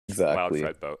Wild exactly.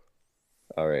 Fred boat.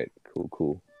 All right, cool,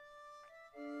 cool.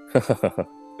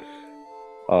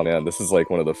 Oh man, this is like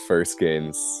one of the first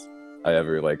games I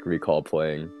ever like recall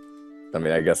playing. I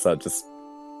mean, I guess that just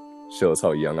shows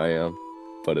how young I am,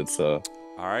 but it's All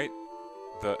right.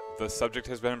 The subject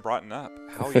has been brought up.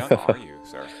 How young are you,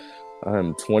 sir?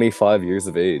 I'm 25 years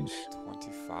of age.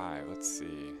 25. Let's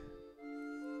see.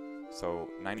 So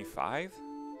 95?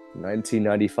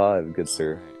 1995, good All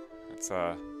sir. right. That's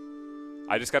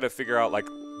I just got to figure out like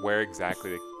where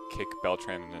exactly to kick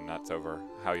Beltran in the nuts over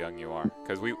how young you are,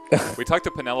 because we talked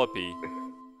to Penelope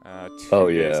Oh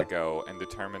 2 days yeah. ago and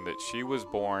determined that she was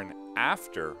born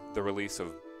after the release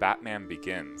of Batman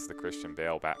Begins, the Christian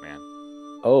Bale Batman.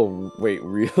 Oh, wait,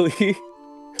 really?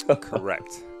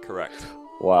 Correct. Correct.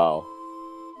 Wow.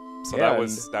 So that And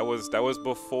was that was that was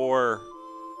before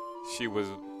she was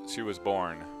she was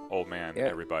born, old man, and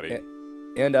everybody.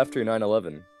 and, and after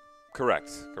 9/11. Correct.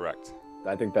 Correct.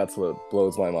 I think that's what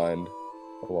blows my mind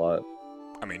a lot.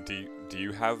 I mean, do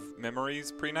you have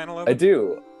memories pre I 9/11?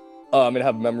 do. I mean, I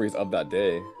have memories of that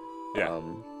day. Yeah.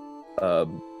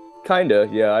 Um, Kinda,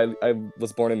 yeah. I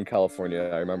was born in California.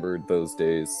 I remember those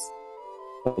days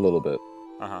a little bit.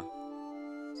 Uh-huh.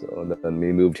 So and then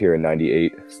we moved here in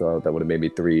 '98. So that would have made me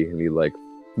three. And we like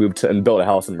moved to and built a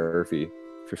house in Murphy,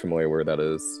 if you're familiar where that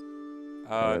is.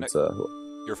 And No, it's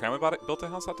your family built a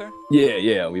house out there? yeah,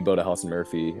 yeah. We built a house in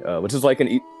Murphy, which is like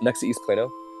next to East Plano.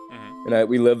 Mm-hmm. And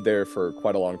we lived there for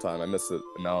quite a long time. I miss it.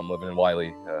 And now I'm living in Wiley,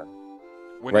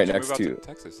 When right did you move next out to to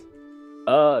Texas?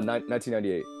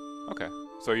 1998. Okay.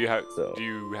 So you have So do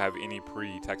you have any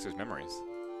pre-Texas memories?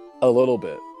 a little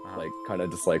bit, Uh-huh. like kind of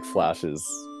just like flashes,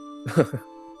 Gotcha.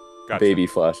 baby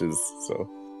flashes. So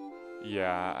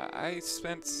Yeah, I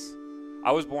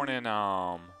was born in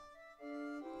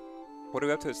what do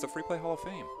we have to? It's the Free Play Hall of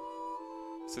Fame.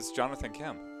 It's Jonathan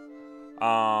Kim.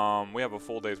 We have a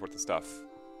full day's worth of stuff.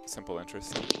 Simple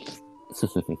interest.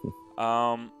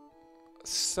 Um,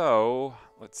 so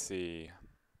let's see.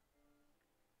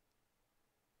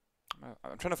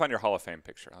 I'm trying to find your Hall of Fame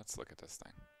picture. Let's look at this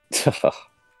thing.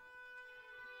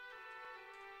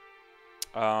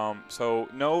 So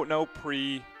no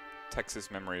pre-Texas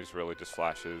memories really, just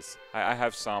flashes. I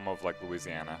have some of like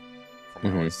Louisiana from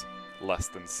when I Mhm. was less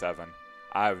than 7.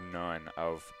 I have none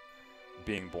of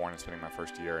being born and spending my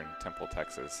first year in Temple,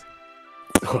 Texas.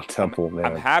 Oh, I'm Temple, I'm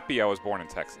man. happy I was born in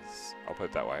Texas. I'll put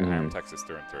it that way. I am Mhm. Texas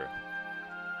through and through.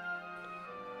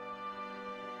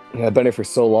 Yeah, I've been here for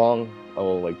so long.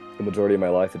 Oh, like the majority of my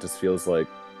life, it just feels like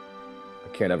I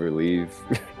can't ever leave.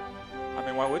 I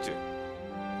mean, why would you?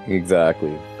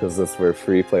 Exactly, because that's where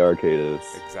Free Play Arcade is.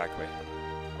 Exactly.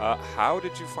 How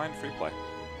did you find Free Play?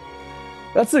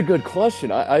 That's a good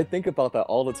question. I think about that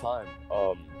all the time.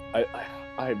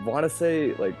 I want to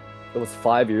say like it was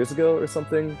 5 years ago or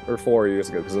something, or 4 years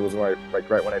ago, because it was right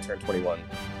when I turned 21.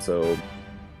 So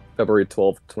February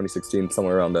 12th, 2016,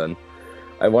 somewhere around then.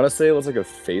 I want to say it was like a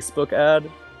Facebook ad,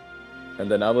 and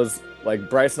then I was like,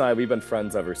 Bryce and I, we've been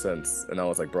friends ever since. And I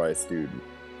was like, Bryce, dude,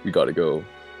 you gotta go.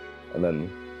 And then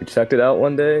we checked it out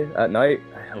one day at night.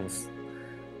 I was,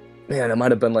 man, it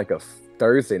might have been like a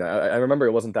Thursday night. I remember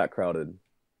it wasn't that crowded,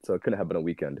 so it couldn't have been a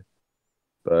weekend.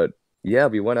 But yeah,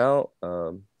 we went out.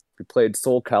 We played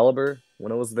Soul Calibur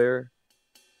when I was there.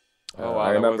 Oh I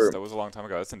wow, remember, that was a long time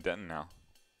ago. That's in Denton now.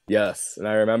 yes, and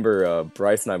I remember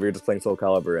Bryce and I, we were just playing Soul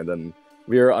Calibur, and then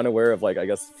we were unaware of like I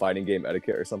guess fighting game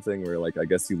etiquette or something, where like I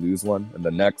guess you lose one and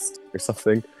then next or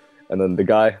something, and then the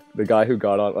guy who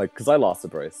got on like because I lost to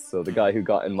Bryce, so the guy who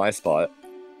got in my spot,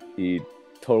 he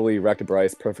totally wrecked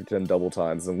Bryce, perfected him double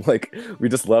times, and like we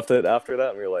just left it after that,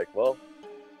 and we were like, well,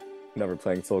 never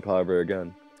playing Soul Calibur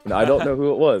again. And I don't know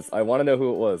who it was. I want to know who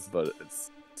it was, but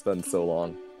it's been so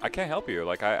long. I can't help you.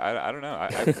 Like I don't know.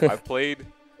 I've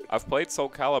played Soul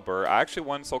Calibur. I actually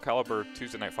won Soul Calibur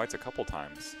Tuesday Night Fights a couple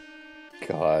times,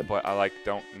 God. but I like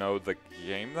don't know the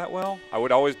game that well. I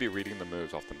would always be reading the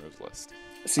moves off the moves list.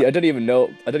 See, I didn't even know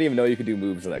you could do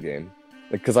moves in that game.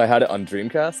 Like, cause I had it on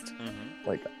Dreamcast. Mm-hmm.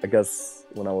 Like, I guess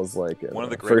when I was like in One of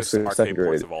the first greatest or second arcade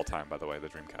ports grade. of all time, by the way, the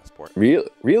Dreamcast port. Really?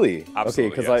 Okay, Absolutely,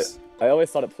 because yes. I always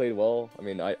thought it played well. I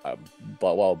mean,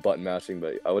 but while button mashing,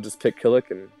 but I would just pick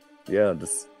Killick and yeah,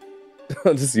 just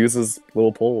just use his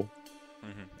little pole.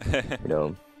 Mm-hmm. You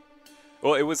know.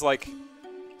 Well, it was like,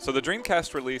 so the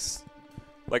Dreamcast release,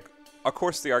 like, of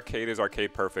course the arcade is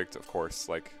arcade perfect, of course,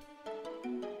 like,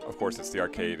 of course it's the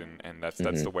arcade and that's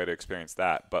the way to experience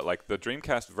that. But like the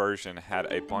Dreamcast version had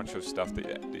a bunch of stuff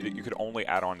that you could only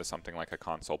add on to something like a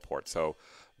console port. So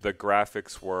the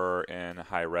graphics were in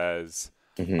high res.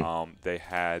 Hmm. They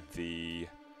had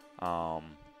um,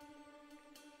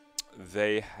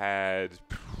 they had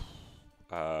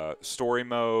story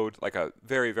mode, like a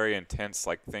very, very intense,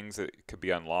 like things that could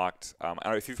be unlocked. I don't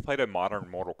know if you've played a modern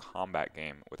Mortal Kombat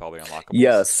game with all the unlockables.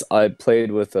 Yes, I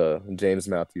played with James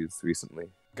Matthews recently.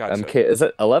 Gotcha. MK, is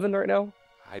it 11 right now?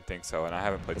 I think so, and I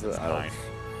haven't played Is since it? 9.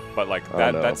 But like I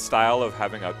that don't that know. style of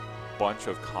having a bunch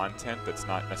of content that's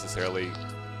not necessarily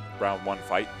round one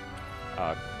fight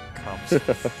comes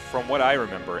from what I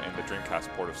remember in the Dreamcast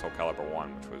port of Soul Calibur 1,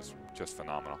 which was just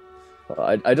phenomenal.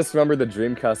 I just remember the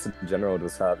Dreamcast in general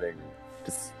just having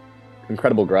just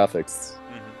incredible graphics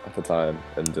at the time,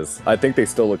 and just I think they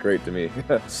still look great to me.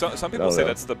 So, some I people don't say know.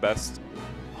 that's the best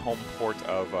home port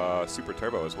of Super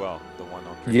Turbo as well, the one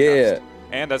on Dreamcast. Yeah,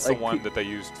 And that's the like, one that they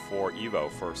used for Evo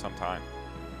for some time.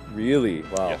 really?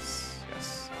 Wow. Yes,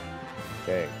 yes.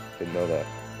 Dang, didn't know that.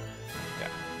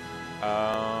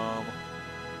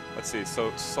 Let's see.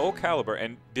 So Soul Calibur,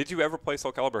 and did you ever play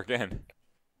Soul Calibur again?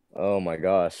 Oh my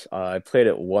gosh, I played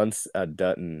it once at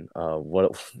Dutton.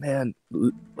 What man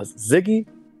was Ziggy?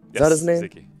 Is that his name?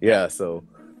 Ziggy. Yeah. So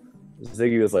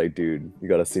Ziggy was like, "Dude, you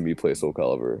gotta see me play Soul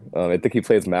Calibur." I think he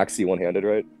plays Maxi one-handed,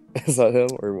 right? Is that him?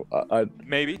 Or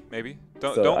Maybe.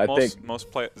 Don't So I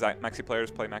Maxi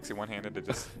players play Maxi one-handed to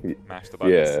just Y- mash the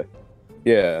buttons?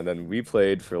 yeah, yeah. And then we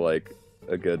played for like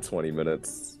a good 20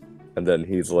 minutes, and then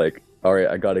he's like, "All right,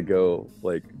 I gotta go.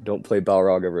 Like, don't play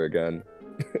Balrog ever again."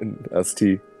 in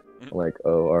ST. I'm like,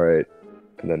 "Oh, all right."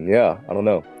 And then yeah, I don't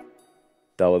know.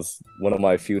 That was one of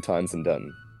my few times in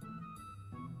Dutton.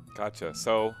 Gotcha.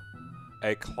 So,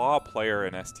 a Claw player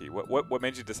in ST. What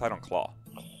made you decide on Claw?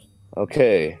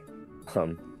 Okay.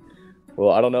 Well,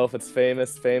 I don't know if it's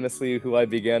famously who I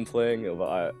began playing.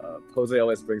 Jose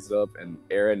always brings it up, and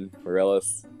Aaron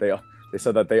Morales. They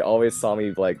said that they always saw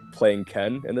me like playing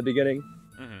Ken in the beginning.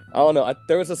 I don't know.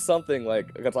 There was just something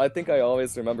like because I think I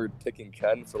always remembered picking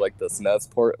Ken for like the SNES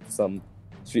port of some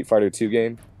Street Fighter 2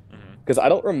 game. Because I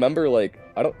don't remember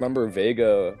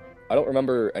Vega. I don't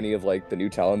remember any of like the new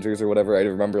challengers or whatever. I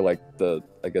remember like the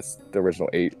original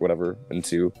 8 whatever and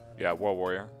 2. Yeah, World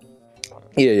Warrior.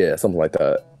 Yeah, something like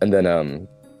that. And then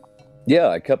yeah,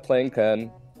 I kept playing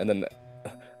Ken, and then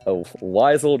a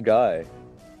wise old guy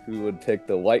who would pick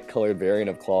the white colored variant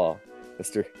of Claw,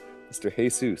 Mr.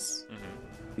 Jesus.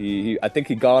 I think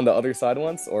he got on the other side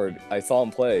once, or I saw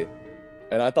him play,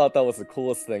 and I thought that was the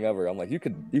coolest thing ever. I'm like, you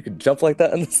could jump like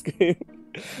that in this game.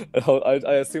 And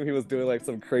I assume he was doing like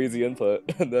some crazy input,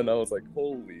 and then I was like,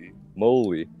 holy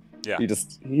moly! Yeah.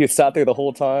 He sat there the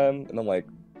whole time, and I'm like,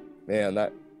 man,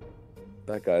 that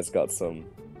guy's got some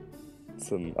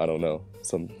I don't know,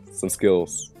 some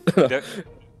skills.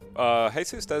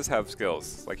 Jesus does have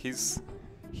skills. Like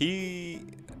he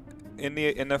in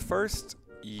the first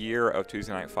year of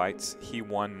Tuesday Night Fights, he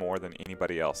won more than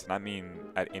anybody else, and I mean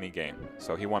at any game.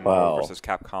 So he won Marvel Wow. vs.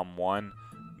 Capcom 1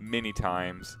 many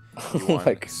times. He Oh won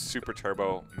my God. Super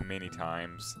Turbo many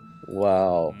times.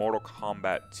 Wow. Mortal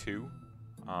Kombat 2.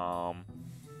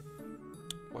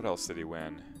 What else did he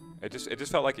win? It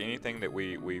just felt like anything that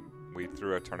we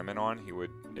threw a tournament on, he would,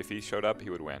 if he showed up, he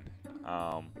would win.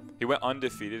 He went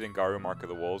undefeated in Garu Mark of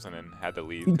the Wolves and then had to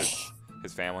leave because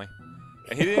his family.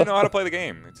 And he didn't know how to play the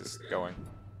game. It's just going.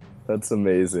 That's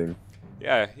amazing.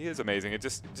 Yeah, he is amazing. It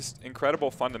just incredible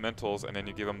fundamentals, and then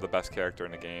you give him the best character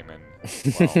in the game, and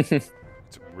well, it's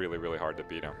really, really hard to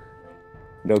beat him.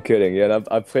 No kidding. Yeah, and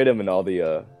I've played him in all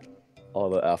the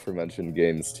aforementioned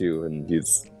games too, and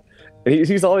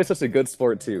he's always such a good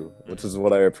sport too, which is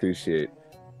what I appreciate.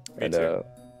 Me And too.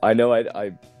 I know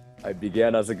I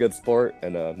began as a good sport,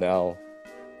 and now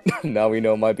now we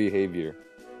know my behavior,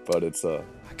 but it's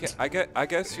I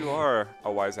guess you are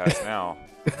a wise ass now.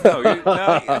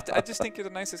 I just think you're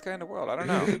the nicest guy in the world. I don't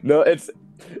know. no,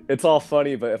 it's all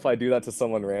funny, but if I do that to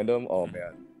someone random, oh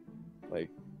man, like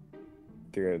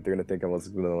they're gonna think I was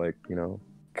gonna like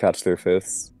catch their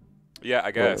fists. Yeah, I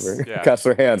guess. Whatever. Yeah. Catch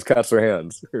their hands.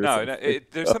 or No, something.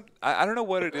 there's some. I don't know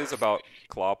what it is about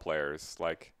Claw players,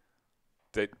 like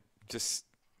that just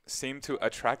seem to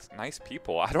attract nice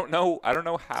people. I don't know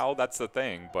how that's the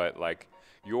thing, but like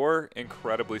you're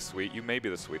incredibly sweet. You may be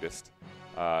the sweetest.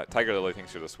 Tiger Lily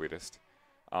thinks you're the sweetest.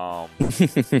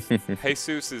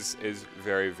 Jesus is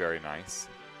very, very nice.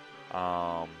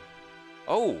 Oh,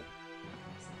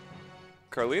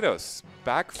 Carlitos,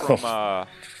 back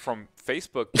from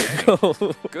Facebook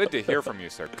gaming. Good to hear from you,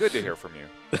 sir. Good to hear from you,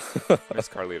 Miss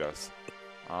Carlitos.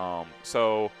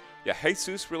 So yeah,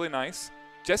 Jesus really nice.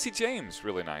 Jesse James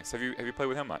really nice. Have you played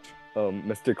with him much?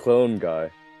 Mr. Clone guy.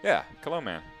 Yeah, Cologne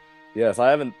man. Yes, I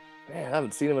haven't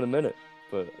seen him in a minute,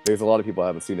 but there's a lot of people I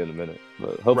haven't seen in a minute.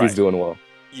 But hope Right. he's doing well.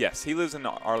 Yes, he lives in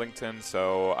Arlington,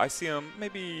 so I see him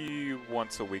maybe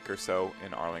once a week or so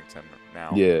in Arlington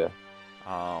now. Yeah.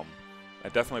 I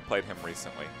definitely played him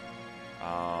recently.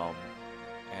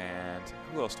 And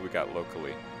who else do we got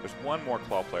locally? There's one more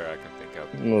Claw player I can think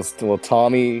of. Well,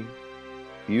 Tommy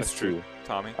used That's true. to.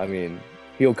 Tommy. I mean,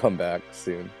 he'll come back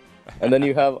soon. And then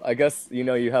you have, I guess,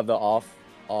 you have the off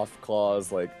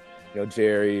clause, like,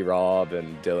 Jerry, Rob,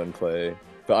 and Dylan Clay.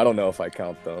 But I don't know if I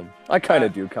count them. I kind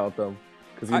of do count them,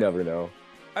 because you never know.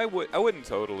 I wouldn't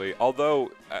totally.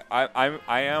 Although I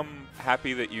am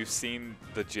happy that you've seen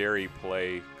the Jerry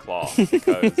play Claw,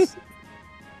 because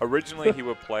originally he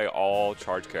would play all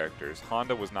charge characters.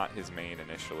 Honda was not his main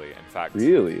initially. In fact,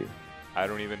 really, I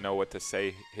don't even know what to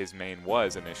say his main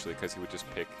was initially, because he would just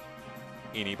pick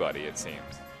anybody, it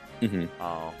seems. Mm-hmm.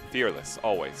 Fearless,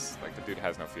 always. Like, the dude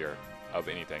has no fear of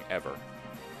anything ever.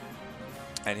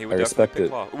 And he would I definitely respect pick it.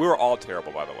 Claw. We were all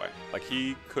terrible, by the way. Like,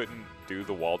 he couldn't do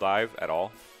the wall dive at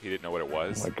all. He didn't know what it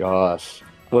was. Oh my gosh.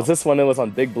 Was this when it was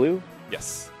on Big Blue?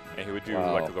 Yes. And he would do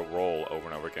Wow. like the roll over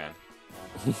and over again.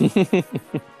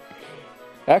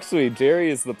 Actually, Jerry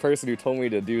is the person who told me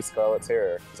to do Scarlet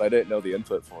Terror, because I didn't know the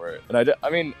input for it. And I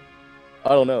mean, I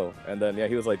don't know. And then, yeah,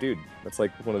 he was like, dude, that's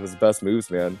like one of his best moves,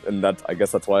 man. And I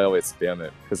guess that's why I always spam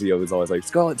it, because he was always like,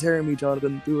 Scarlet Terror me,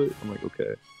 Jonathan, do it. I'm like,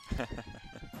 okay.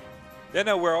 Yeah,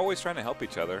 no, we're always trying to help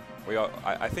each other.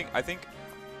 I think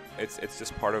it's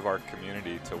just part of our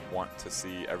community to want to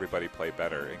see everybody play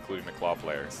better, including the Claw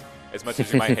players, as much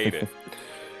as you might hate it.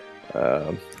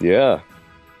 Yeah.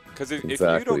 Because if you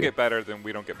Exactly. don't get better, then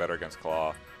we don't get better against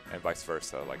Claw, and vice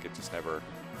versa. Like, it just never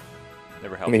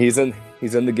helps. I mean, he's in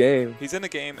the game. He's in the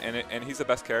game, and he's the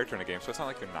best character in the game, so it's not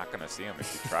like you're not going to see him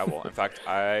if you travel. In fact,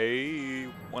 I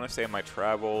want to say in my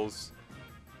travels,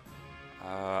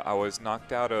 I was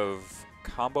knocked out of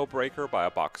Combo Breaker by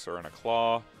a Boxer and a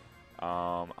Claw.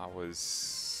 I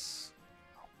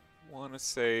want to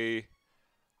say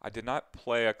I did not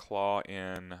play a Claw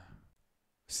in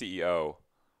CEO.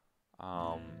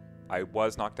 I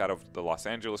was knocked out of the Los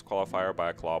Angeles qualifier by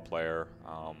a Claw player.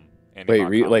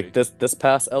 Wait, like this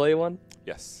past LA one?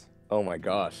 Yes. Oh my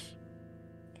gosh.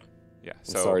 Yeah. I'm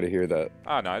sorry to hear that.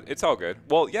 Oh, no, it's all good.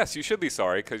 Well, yes, you should be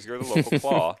sorry, because you're the local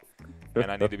Claw,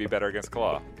 and I need to be better against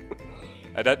Claw.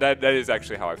 And that is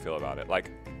actually how I feel about it.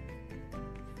 Like,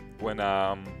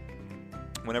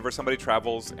 whenever somebody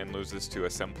travels and loses to a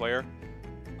sim player,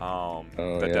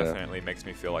 that definitely makes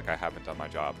me feel like I haven't done my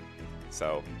job.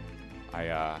 So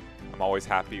I'm always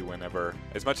happy whenever,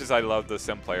 as much as I love the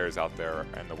sim players out there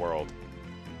in the world,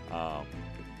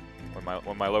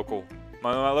 when my local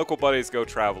buddies go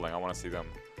traveling, I want to see them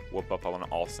whoop up on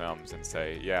all sims and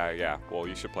say, yeah, well,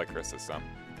 you should play Chris's sim.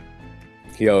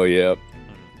 Yo, yep.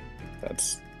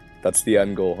 That's the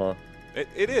end goal, huh?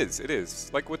 It is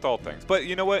like with all things. But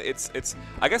you know what? It's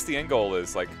I guess the end goal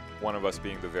is like one of us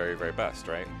being the very, very best,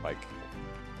 right? Like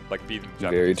beating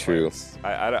Japanese Very true. players.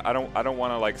 I don't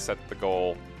want to like set the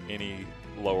goal any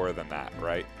lower than that,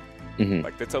 right? Mm-hmm.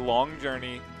 Like, it's a long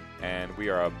journey, and we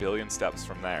are a billion steps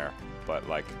from there. But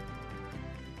like,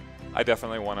 I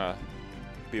definitely want to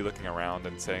be looking around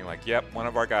and saying like, yep, one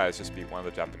of our guys just beat one of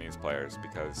the Japanese players,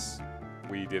 because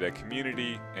we did a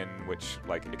community in which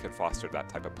like it could foster that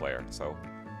type of player. So,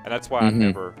 and that's why I'm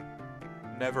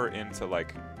never into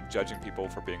like judging people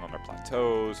for being on their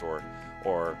plateaus or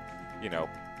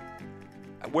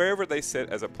wherever they sit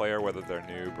as a player, whether they're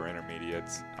noob or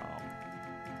intermediates.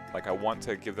 Like, I want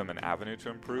to give them an avenue to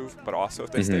improve, but also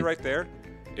if they stay right there,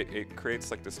 it creates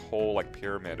like this whole like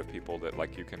pyramid of people that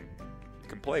like you can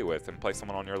play with and play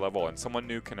someone on your level, and someone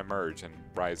new can emerge and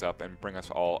rise up and bring us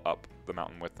all up the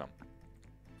mountain with them.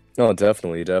 Oh,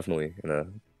 definitely.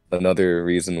 Another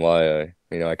reason why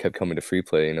I kept coming to free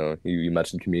play. You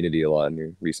mentioned community a lot in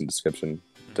your recent description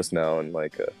just now, and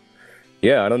like,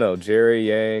 yeah, I don't know, Jerry,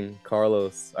 Yang,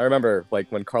 Carlos. I remember like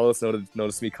when Carlos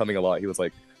noticed me coming a lot, he was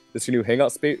like, "This your new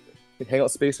hangout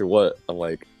space or what?" I'm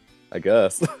like, "I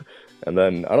guess." And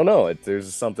then I don't know, there's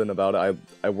just something about it.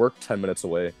 I work 10 minutes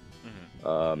away,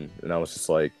 and I was just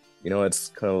like, it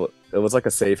was like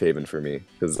a safe haven for me,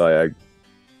 because I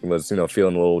was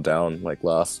feeling a little down like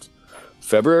last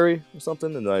February or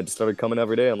something, and then I just started coming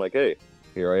every day. I'm like, hey,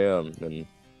 here I am, and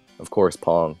of course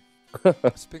Pong.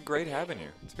 It's been great having you.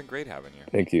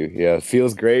 Thank you. Yeah, it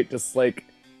feels great just like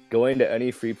going to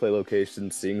any free play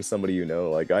location, seeing somebody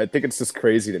like, I think it's just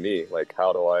crazy to me, like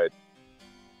how do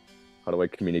I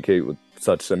communicate with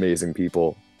such amazing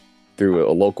people through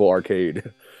a local arcade?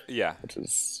 Yeah, which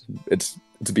is it's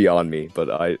beyond me,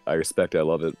 but I respect it. I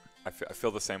love it. I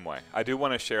feel the same way. I do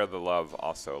want to share the love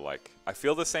also. Like, I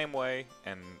feel the same way,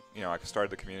 and I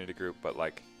started the community group, but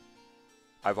like,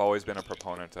 I've always been a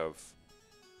proponent of,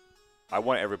 I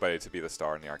want everybody to be the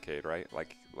star in the arcade, right?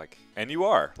 Like, and you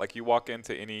are. Like, you walk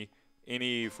into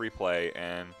any free play,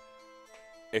 and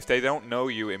if they don't know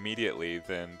you immediately,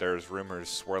 then there's rumors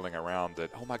swirling around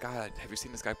that, oh my God, have you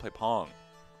seen this guy play Pong?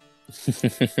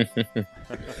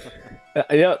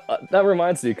 Yeah, that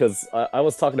reminds me because I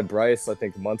was talking to Bryce, I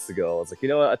think months ago. I was like, you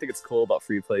know what? I think it's cool about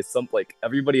free play. Like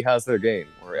everybody has their game,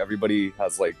 or everybody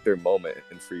has like their moment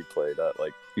in free play that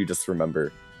like you just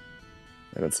remember,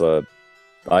 and it's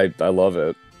I love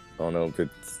it. I don't know.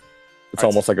 It's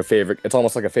almost like a favorite. It's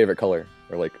almost like a favorite color,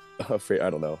 or like I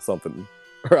don't know, something.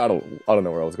 Or I don't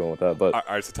know where I was going with that. But all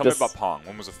right, so tell me about Pong.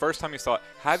 When was the first time you saw it?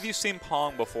 Have you seen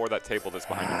Pong before that table that's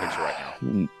behind your picture right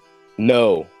now?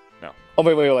 No. No. Oh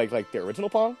wait, like the original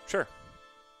Pong? Sure.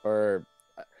 Or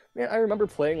man, I remember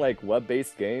playing like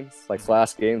web-based games, like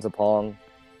Flash games of Pong.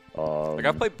 Like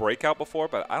I've played Breakout before,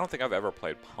 but I don't think I've ever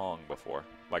played Pong before.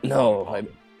 Like no, Pong.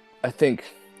 I think,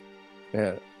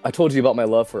 yeah, I told you about my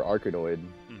love for Arkanoid,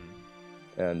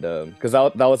 and because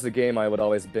that was the game I would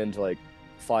always binge like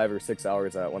 5 or 6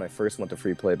 hours at when I first went to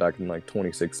free play back in like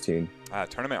 2016.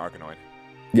 Tournament Arkanoid.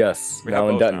 Yes, We now have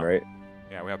in both Denton, now. right?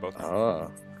 Yeah, we have both. Ah.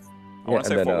 I want to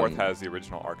say and then, Fort Worth has the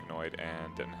original Arkanoid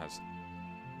and Denton has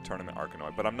Tournament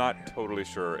Arkanoid, but I'm not totally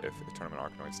sure if Tournament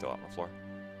Arkanoid's still out on the floor.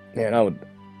 Man, I would.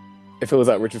 If it was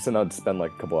at Richardson, I'd spend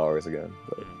like a couple hours again.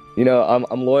 But, you know,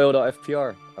 I'm loyal to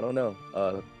FPR. I don't know.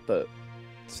 The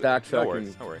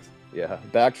backtracking. No worries. Yeah,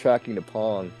 backtracking to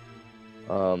Pong.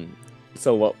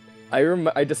 So what?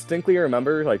 I distinctly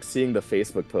remember like seeing the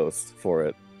Facebook post for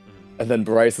it, and then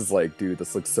Bryce is like, "Dude,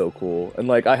 this looks so cool." And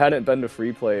like I hadn't been to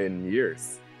free play in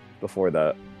years before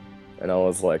that, and I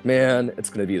was like, "Man, it's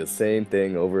gonna be the same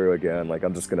thing over again. Like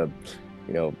I'm just gonna,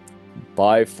 you know,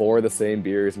 buy 4 of the same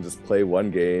beers and just play one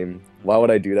game. Why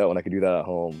would I do that when I could do that at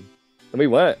home?" And we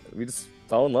went. We just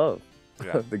fell in love.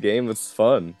 Yeah. The game was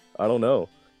fun. I don't know,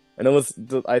 and it was.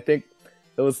 I think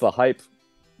it was the hype.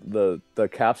 The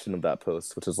caption of that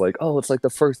post, which is like, oh, it's like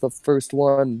the first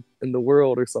one in the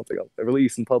world or something,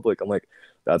 released in public. I'm like,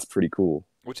 that's pretty cool.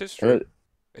 Which is true.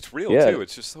 It's real too.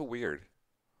 It's just so weird.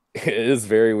 It is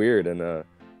very weird, and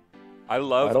I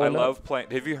love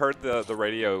playing. Have you heard the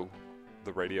radio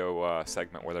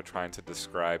segment where they're trying to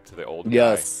describe to the old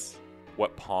guy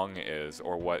what Pong is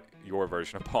or what your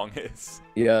version of Pong is?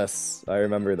 Yes, I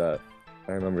remember that.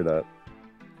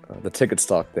 The ticket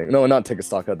stock thing. No, not ticket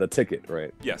stock. The ticket,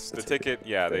 right? Yes, the ticket.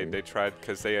 Yeah, they tried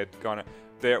because they had gone.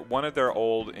 One of their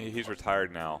old. He's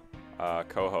retired now.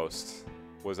 Co-host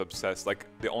was obsessed. Like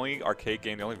the only arcade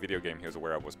game, the only video game he was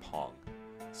aware of was Pong.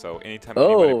 So anytime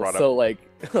anybody brought up. Oh, so like,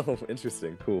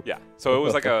 interesting, cool. Yeah. So it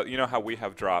was like you know how we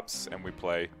have drops and we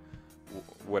play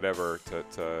whatever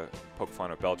to poke fun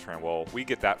at Beltran. Well, we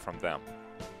get that from them,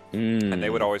 and they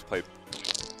would always play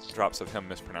drops of him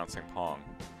mispronouncing Pong.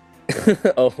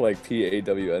 Oh, like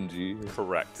Pawng.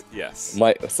 Correct. Yes.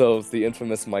 So it's the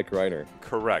infamous Mike Reiner.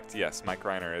 Correct. Yes, Mike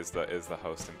Reiner is the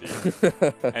host indeed.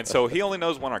 And so he only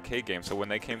knows one arcade game. So when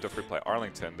they came to Free Play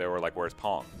Arlington, they were like, "Where's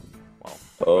Pong?" Well,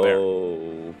 over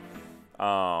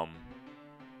there.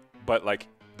 But like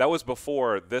that was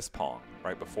before this Pong,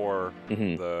 right? Before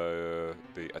the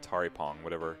Atari Pong,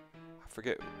 whatever. I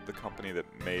forget the company that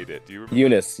made it. Do you remember?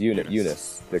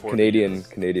 Eunice, the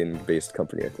Canadian-based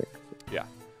company, I think. Yeah.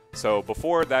 So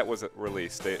before that was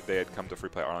released, they had come to Free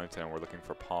Play Arlington and were looking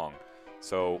for Pong.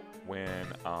 So when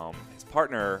his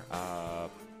partner,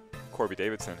 Corby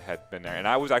Davidson, had been there, and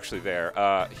I was actually there.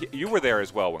 You were there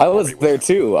as well. When I was there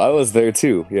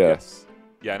too. Yeah. Yes.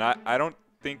 Yeah, and I don't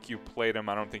think you played him.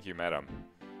 I don't think you met him.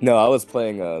 No, I was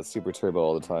playing Super Turbo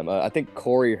all the time. I think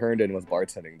Corey Herndon was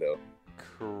bartending, though.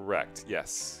 Correct.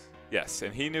 Yes. Yes,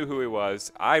 and he knew who he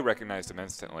was. I recognized him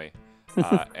instantly.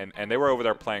 And they were over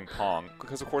there playing Pong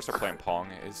because of course they're playing Pong.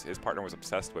 His partner was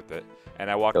obsessed with it,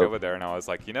 and I walked over there and I was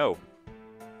like,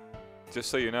 just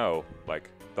so you know, like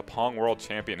the Pong World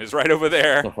Champion is right over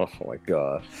there. Oh my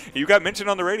gosh! You got mentioned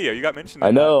on the radio. You got mentioned.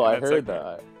 I know. I heard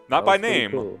that. Not by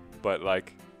name, but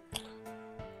like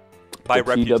by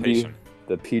reputation.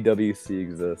 The PWC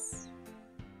exists.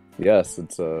 Yes,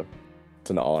 it's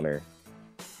an honor.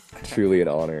 Truly an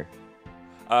honor.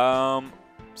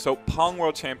 So Pong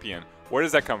World Champion. Where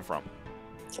does that come from?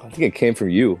 I think it came from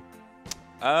you.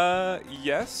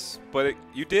 Yes, but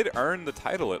you did earn the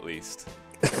title at least.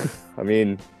 I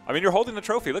mean, you're holding the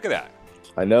trophy. Look at that.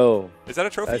 I know. Is that a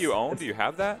trophy you own? Do you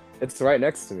have that? It's right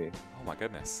next to me. Oh my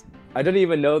goodness. I didn't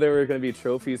even know there were going to be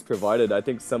trophies provided.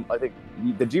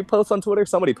 Did you post on Twitter?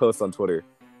 Somebody posted on Twitter,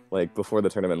 like before the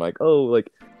tournament, like, oh, like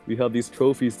we have these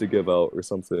trophies to give out or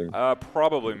something.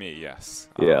 Probably me. Yes.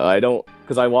 Yeah, I don't,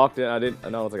 because I walked in, I didn't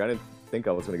think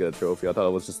I was gonna get a trophy. I thought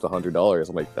it was just $100.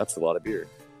 I'm like, that's a lot of beer.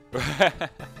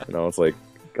 And I was like,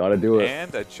 gotta do it.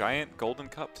 And a giant golden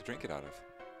cup to drink it out of.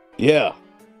 Yeah,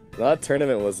 that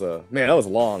tournament was man, that was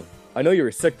long. I know you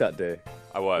were sick that day.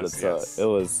 I But was, it's, yes.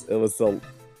 it was so.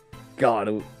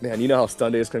 God, man, you know how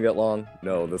Sundays can get long?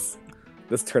 No, this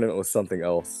tournament was something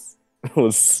else. It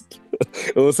was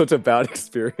it was such a bad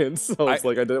experience. I was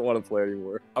like, I didn't want to play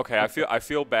anymore. Okay, I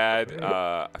feel bad.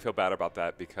 I feel bad about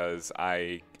that because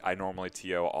I normally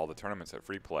TO all the tournaments at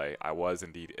Free Play. I was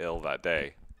indeed ill that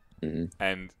day,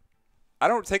 and I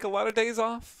don't take a lot of days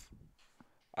off.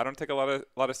 I don't take a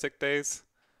lot of sick days.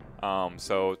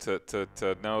 So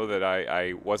to know that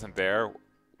I wasn't there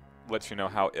lets you know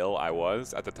how ill I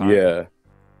was at the time. Yeah.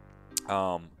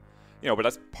 You know, but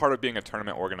that's part of being a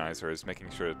tournament organizer, is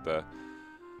making sure that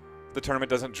the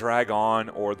tournament doesn't drag on,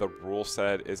 or the rule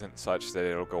set isn't such that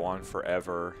it'll go on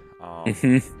forever.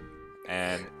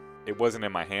 And it wasn't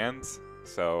in my hands,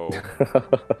 so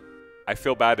I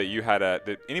feel bad that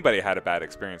that anybody had a bad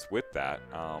experience with that.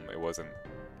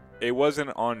 It wasn't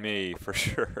on me for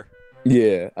sure.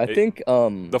 Yeah, I think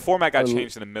The format got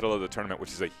changed in the middle of the tournament,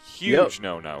 which is a huge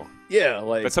no-no. Yeah,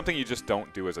 like That's something you just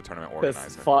don't do as a tournament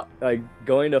organizer. like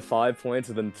going to 5 points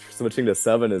and then switching to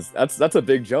 7 that's a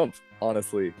big jump,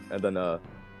 honestly. And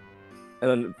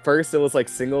then first it was like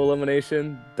single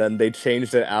elimination, then they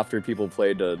changed it after people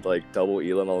played to like double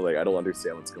elim. I was like, I don't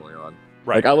understand what's going on.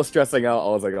 Right. Like I was stressing out. I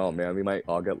was like, oh man, we might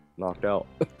all get knocked out.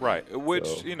 Right. Which,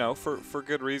 So- you know, for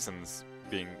good reasons,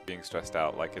 being stressed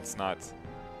out. Like, it's not.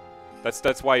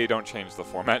 That's why you don't change the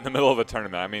format in the middle of a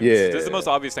tournament. I mean, this is the most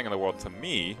obvious thing in the world to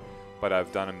me, but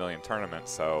I've done a million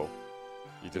tournaments, so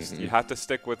you just you have to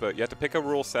stick with you have to pick a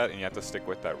rule set, and you have to stick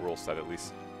with that rule set, at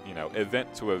least, you know,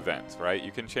 event to event, right?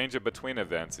 You can change it between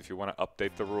events if you want to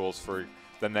update the rules for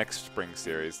the next spring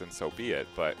series, then so be it.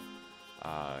 But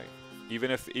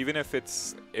even if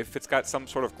it's got some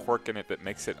sort of quirk in it that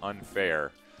makes it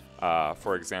unfair,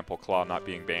 for example, Claw not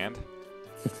being banned.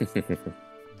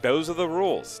 Those are the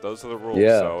rules. Those are the rules.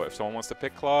 Yeah. So if someone wants to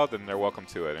pick Claw, then they're welcome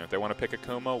to it. And if they want to pick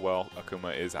Akuma, well,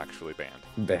 Akuma is actually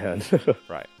banned. Banned.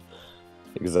 Right.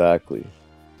 Exactly.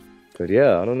 But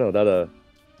yeah, I don't know that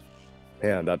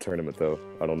man, that tournament though,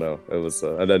 I don't know. It was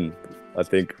and then I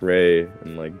think Ray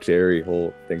and like Jerry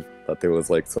Holt think that there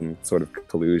was like some sort of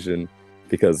collusion,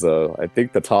 because I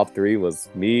think the top 3 was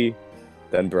me,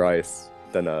 then Bryce,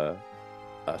 then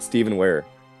Stephen Ware,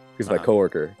 who's my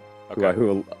coworker, Okay.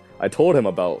 who I told him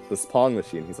about this Pong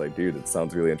machine. He's like, dude, it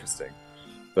sounds really interesting.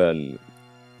 Then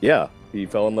yeah, he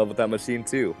fell in love with that machine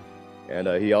too. And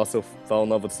he also fell in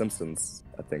love with Simpsons,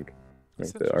 I think.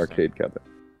 That's Like the interesting. arcade cabinet.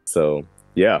 So,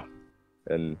 yeah.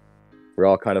 And we're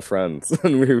all kind of friends.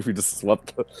 And we just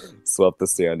swept the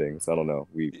standings. I don't know.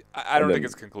 I don't and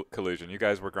think then- it's collusion. You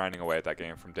guys were grinding away at that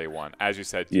game from day one. As you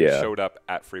said, you Yeah. showed up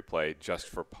at Free Play just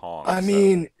for Pong. I so-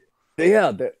 mean,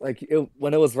 yeah,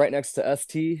 when it was right next to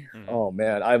ST, Mhm. oh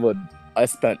man, I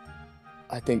spent,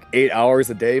 I think, 8 hours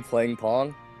a day playing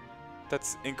Pong.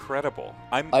 That's incredible.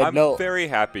 I'm know. very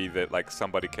happy that like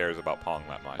somebody cares about Pong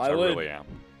that much. I I would- really am.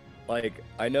 Like,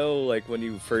 I know, like, when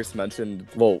you first mentioned,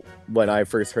 well, when I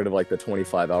first heard of, like, the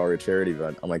 25-hour charity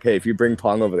event, I'm like, hey, if you bring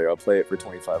Pong over there, I'll play it for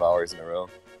 25 hours in a row.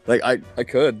 Like, I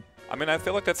could. I mean, I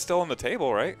feel like that's still on the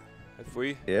table, right? If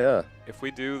we Yeah.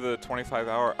 do the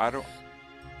 25-hour,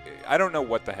 I don't know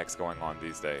what the heck's going on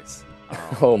these days.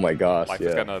 Oh my gosh, Life yeah.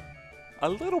 has gotten a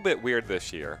little bit weird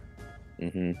this year,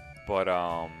 Mm-hmm. but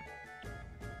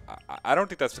I don't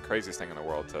think that's the craziest thing in the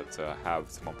world to have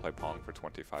someone play Pong for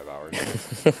 25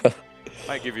 hours.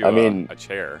 Might give you a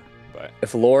chair, but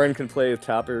If Lauren can play with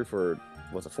Tapper for,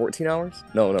 was it 14 hours?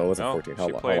 No, it wasn't no, 14. she How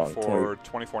played long? for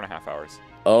 24 and a half hours.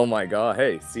 Oh my god,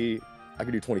 hey, see, I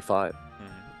could do 25. Mhm.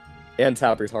 And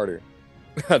Tapper's harder.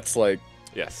 That's like,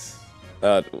 Yes.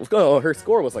 her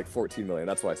score was like 14 million.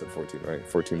 That's why I said 14, right?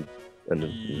 14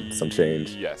 and some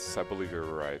change. Yes, I believe you're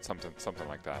right. Something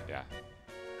like that. Yeah.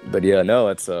 But yeah, no,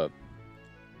 it's I'd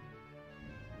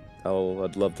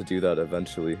love to do that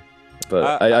eventually.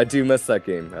 But I do miss that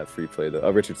game at Free Play though.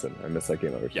 Richardson. I miss that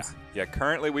game at Yeah. Richardson. Yeah.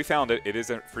 Currently, we found it. It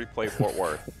isn't Free Play Fort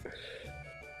Worth.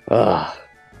 Ah,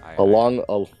 I-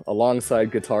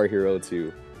 alongside Guitar Hero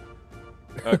 2.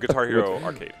 Guitar Hero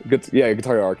Arcade.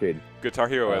 Guitar Hero Arcade. Guitar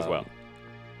Hero as well.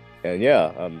 And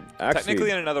yeah, actually,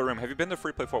 Technically in another room. Have you been to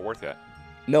Free Play Fort Worth yet?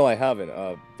 no, I haven't.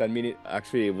 That meaning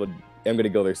actually I'm gonna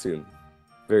go there soon,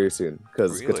 very soon,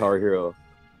 because Really? Guitar Hero.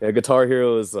 Yeah, Guitar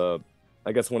Hero is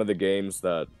I guess one of the games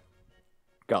that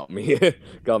got me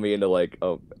into like,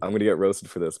 oh, I'm gonna get roasted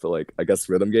for this, but like I guess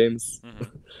rhythm games.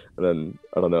 Mhm. And then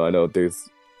I don't know. I know there's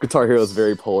Guitar Hero is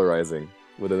very polarizing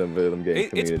within the rhythm game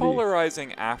community. It's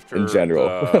polarizing after In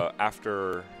general.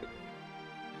 after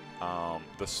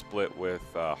the split with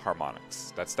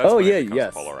Harmonix. That's oh when yeah, it becomes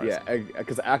yes, polarizing. yeah,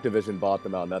 because Activision bought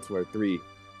them out, and that's where 3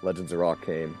 Legends of Rock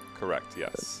came. Correct.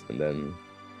 Yes. And then,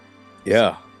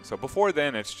 yeah, So before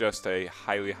then, it's just a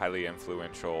highly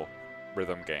influential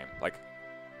rhythm game. Like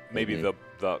maybe the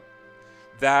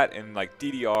that and like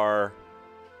DDR,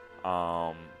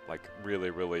 like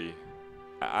really,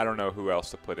 I don't know who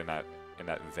else to put in that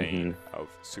vein of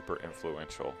super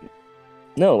influential.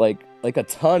 No, like a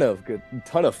ton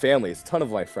of families, ton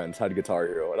of my friends had Guitar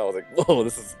Hero, and I was like, whoa,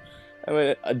 this is. I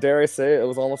mean, dare I say it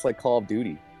was almost like Call of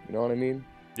Duty. You know what I mean?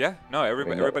 Yeah. No,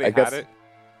 everybody had it.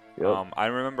 Yep. I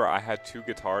remember I had 2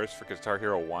 guitars for Guitar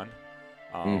Hero 1.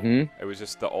 It was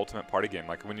just the ultimate party game.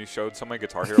 Like when you showed somebody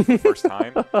Guitar Hero for the first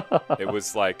time, it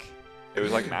was like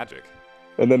magic.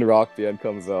 And then Rock Band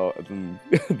comes out, and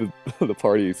then the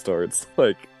party starts.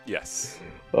 Like, yes.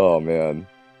 Oh man.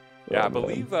 Yeah, I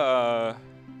believe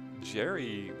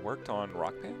Jerry worked on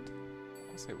Rock Band. I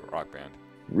want to say Rock Band.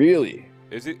 Really?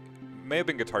 May have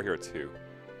been Guitar Hero 2.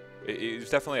 It was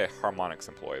definitely a Harmonix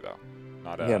employee though.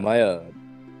 Not a. Yeah, my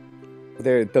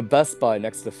they're the Best Buy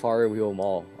next to Firewheel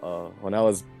Mall. When I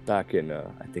was back in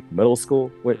I think middle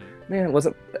school. Wait, man, was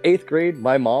it 8th grade?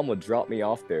 My mom would drop me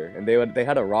off there, and they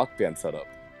had a Rock Band set up.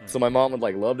 So my mom would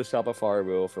like love to shop at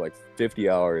Firewheel for like 50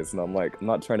 hours, and I'm like, I'm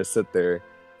not trying to sit there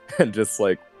and just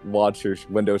like watch her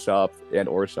window shop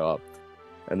or shop.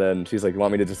 And then she's like, you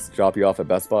want me to just drop you off at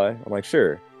Best Buy? I'm like,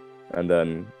 sure. And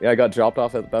then, yeah, I got dropped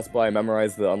off at Best Buy. I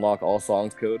memorized the unlock all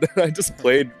songs code. I just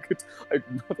played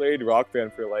Rock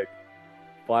Band for like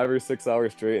 5 or 6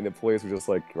 hours straight, and the employees were just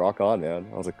like, rock on, man.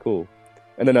 I was like, cool.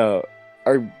 And then,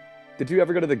 did you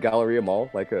ever go to the Galleria Mall?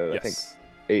 Like, yes.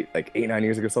 I think 8-9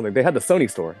 years ago or something. They had the Sony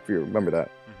store, if you remember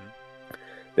that.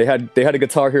 They had a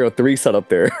Guitar Hero 3 set up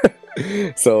there.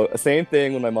 So same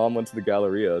thing when my mom went to the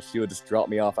Galleria, she would just drop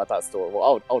me off at that store.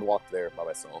 Well, I would walk there by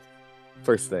myself,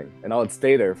 first thing, and I would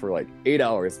stay there for like 8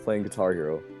 hours playing Guitar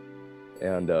Hero.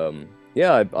 And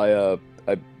yeah, I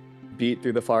beat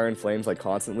through the Fire and Flames like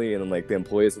constantly, and then like the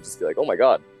employees would just be like, "Oh my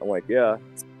god!" I'm like, "Yeah,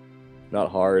 it's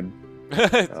not hard."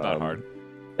 It's not hard.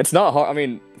 It's not hard. I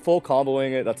mean, full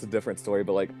comboing it, that's a different story.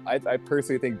 But like, I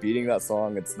personally think beating that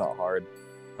song, it's not hard.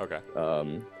 Okay.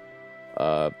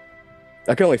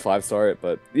 I can only 5-star it,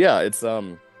 but yeah, it's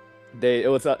there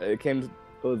was at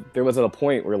a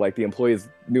point where like the employees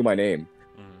knew my name.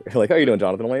 They're like, "How you doing,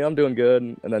 Jonathan?" I'm like, "I'm doing good."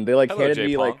 And then they like handed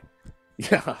me like,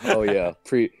 yeah, oh yeah,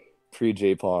 pre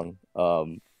J-Pong.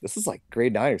 This is like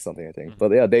grade 9 or something, I think.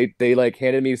 But yeah, they like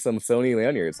handed me some Sony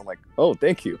lanyards. I'm like, "Oh,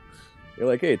 thank you." They're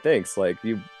like, "Hey, thanks. Like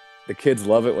the kids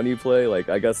love it when you play." Like,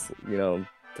 I guess, you know,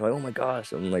 they're like, "Oh my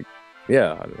gosh." I'm like,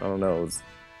 yeah, I don't know.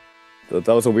 That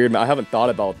was a weird. I haven't thought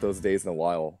about those days in a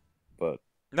while, but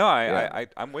no, yeah.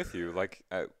 I'm with you. Like,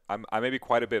 I may be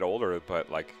quite a bit older,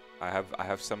 but like I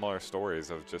have similar stories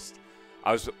of just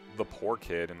I was the poor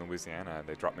kid in Louisiana, and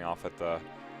they dropped me off at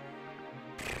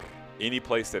any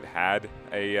place that had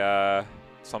a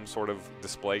some sort of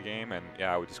display game, and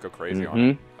yeah, I would just go crazy on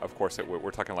it. Of course,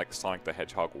 we're talking like Sonic the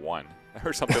Hedgehog 1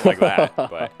 or something like that,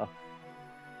 but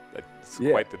it's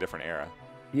quite the different era.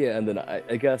 Yeah, and then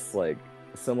I guess like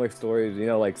similar stories, you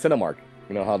know, like Cinemark.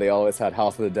 You know how they always had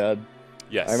House of the Dead?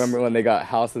 Yes. I remember when they got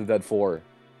House of the Dead 4.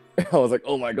 I was like,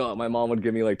 oh my god, my mom would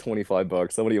give me like $25.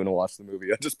 I wouldn't even watch the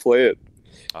movie. I'd just play it.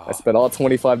 Oh. I spent all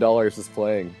 $25 just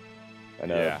playing.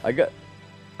 And yeah. I got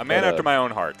a man after my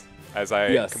own heart, as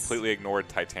I completely ignored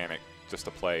Titanic just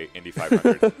to play Indy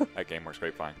 500 at GameWorks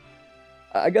Grapevine.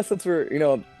 I guess that's where, you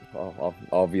know,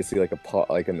 obviously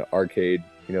like an arcade,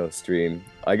 you know, stream.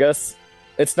 I guess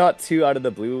it's not too out of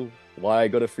the blue why I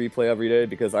go to free play every day,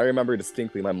 because I remember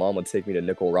distinctly my mom would take me to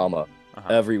Nickel-Rama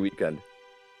every weekend,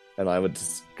 and I would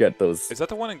just get those. Is that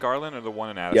the one in Garland or the one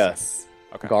in Addison? Yes.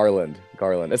 Okay. Garland.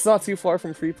 It's not too far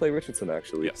from Free Play Richardson,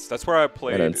 actually. Yes, that's where I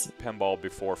played pinball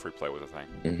before free play was a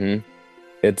thing.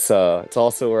 It's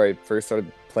also where I first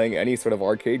started playing any sort of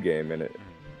arcade game, and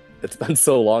it's been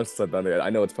so long since I've been there. I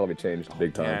know it's probably changed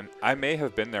big time. Man, I may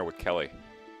have been there with Kelly.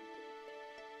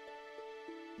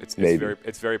 It's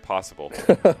very possible.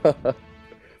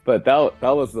 But that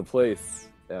was the place,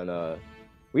 and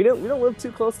we don't live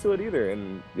too close to it either.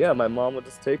 And yeah, my mom would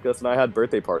just take us, and I had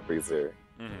birthday parties there.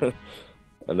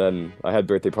 And then I had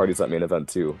birthday parties at Main Event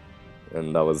too,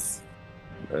 and that was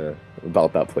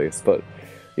about that place. But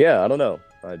yeah, I don't know.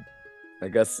 I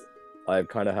guess I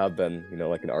kind of have been, you know,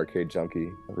 like an arcade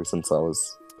junkie ever since I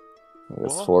was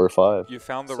 4 or 5. You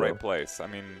found the right place. I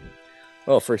mean,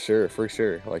 oh, for sure.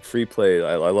 Like free play,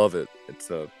 I love it. It's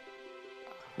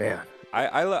man.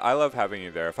 I love having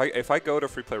you there. If I go to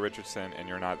Free Play Richardson and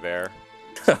you're not there,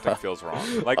 something feels wrong.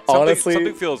 Like honestly,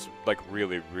 something feels like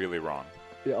really, really wrong.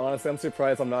 Yeah, honestly, I'm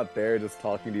surprised I'm not there just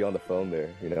talking to you on the phone there,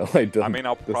 you know? I mean,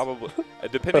 I'll probably,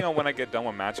 depending on when I get done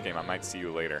with Match Game, I might see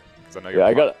you later, because I know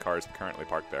your car's currently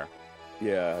parked there.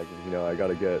 Yeah, you know, I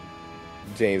gotta get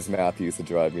James Matthews to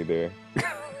drive me there.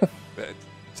 Uh,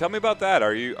 Tell me about that.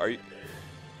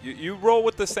 You roll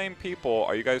with the same people?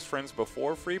 Are you guys friends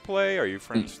before free play? Are you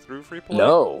friends through free play?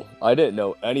 No, I didn't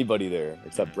know anybody there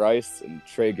except Bryce and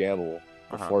Trey Gamble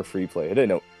before free play. I didn't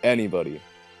know anybody.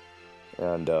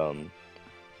 And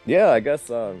yeah, I guess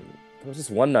it was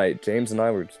just one night. James and I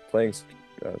were just playing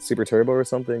Super Turbo or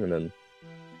something, and then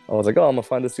I was like, "Oh, I'm gonna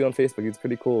find this dude on Facebook. He's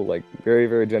pretty cool, like very,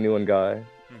 very genuine guy."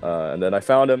 And then I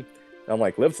found him. And I'm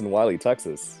like, "Lives in Wiley,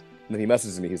 Texas." And then he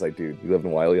messages me. He's like, "Dude, you live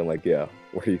in Wiley?" I'm like, "Yeah.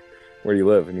 Where do you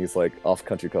live?" And he's like, "Off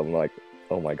Country Club." I'm like,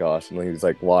 "Oh my gosh!" And then he's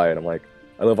like, "Why?" And I'm like,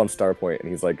 "I live on Star Point." And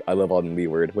he's like, "I live on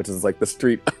Leeward," which is like the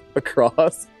street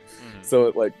across.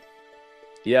 So like,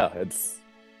 yeah,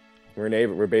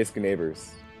 we're basically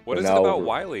neighbors. What is it about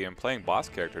Wiley and playing boss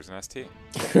characters in ST?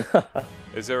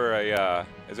 Is there a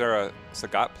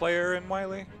Sagat player in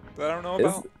Wiley that I don't know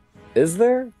about? Is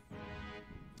there?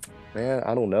 Man,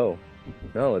 I don't know.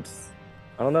 No,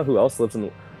 I don't know who else lives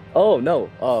in. Oh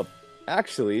no,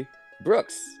 actually,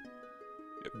 Brooks,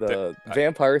 the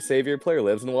vampire savior player,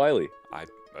 lives in Wiley.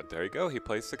 There you go. He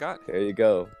plays Sagat. There you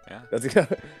go. Yeah.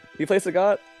 He plays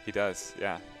Sagat? He does.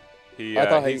 Yeah. He's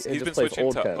been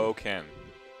switching to Oken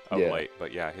of late,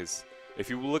 but yeah, if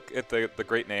you look at the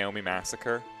Great Naomi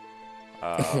Massacre,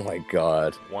 oh my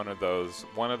God, one of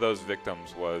those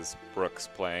victims was Brooks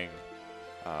playing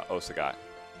Sagat.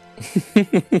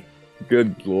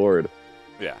 Good Lord.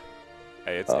 Yeah.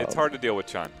 Hey, it's hard to deal with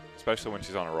Chun, especially when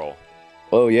she's on a roll.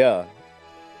 Oh yeah.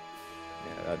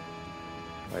 Yeah,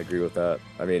 I agree with that.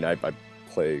 I mean, I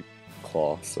play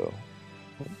Claw, so.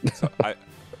 So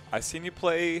I seen you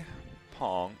play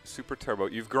Pong Super Turbo.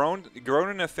 You've grown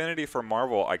an affinity for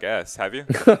Marvel, I guess. Have you?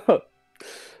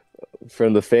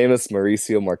 From the famous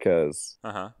Mauricio Marquez.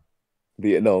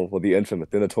 The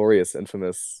notorious,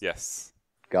 infamous. Yes.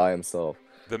 Guy himself.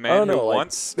 The man who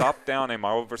once stopped down a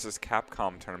Marvel vs.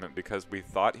 Capcom tournament because we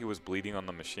thought he was bleeding on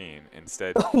the machine.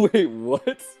 Instead, wait,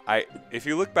 what? If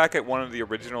you look back at one of the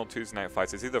original Tuesday Night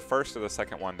Fights, it's either the first or the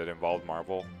second one that involved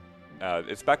Marvel.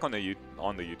 It's back on the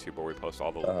YouTube where we post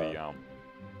all the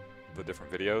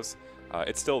different videos.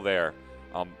 It's still there.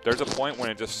 There's a point when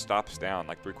it just stops down,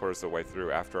 like 3/4 of the way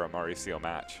through after a Mauricio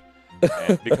match,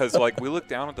 and because like we look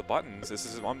down at the buttons. This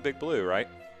is on Big Blue, right?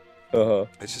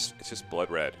 It's just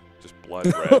blood red. Just blood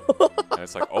red. And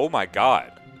it's like, oh my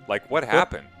God, like what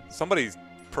happened? Somebody's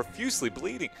profusely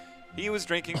bleeding. He was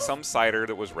drinking some cider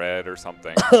that was red or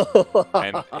something,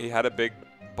 and he had a big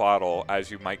bottle,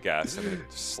 as you might guess, and it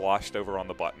sloshed over on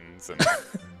the buttons,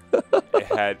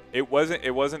 and it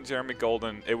wasn't Jeremy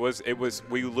Golden. It was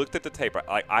we looked at the tape.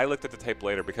 I looked at the tape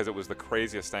later because it was the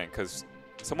craziest thing, because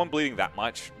someone bleeding that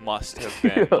much must have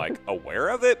been like aware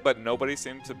of it, but nobody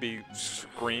seemed to be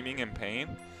screaming in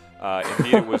pain.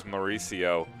 Indeed, it was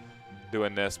Mauricio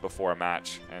doing this before a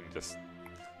match and just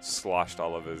sloshed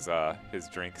all of his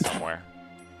drink somewhere.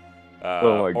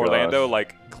 Oh my Orlando gosh.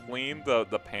 like cleaned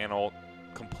the panel,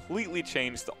 completely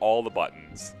changed all the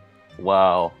buttons.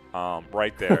 Wow.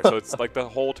 Right there. So it's like the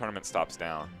whole tournament stops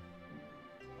down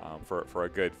for a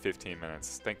good 15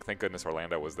 minutes. Thank goodness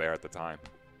Orlando was there at the time.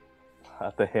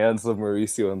 At the hands of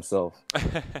Mauricio himself.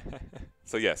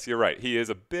 So yes, you're right. He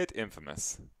is a bit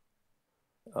infamous.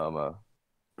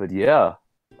 But yeah,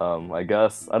 I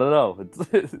guess I don't know.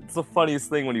 It's the funniest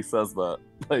thing when he says that.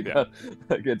 Like, Yeah.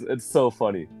 like it's so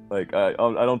funny. Like I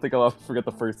don't think I'll ever forget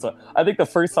the first time. I think the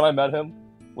first time I met him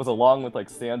was along with like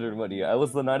Sandra and Whitney. I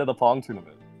was the night of the Pong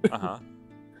tournament.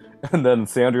 And then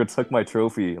Sandra took my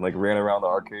trophy and like ran around the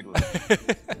arcade with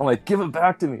it. I'm like, give it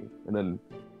back to me. And then,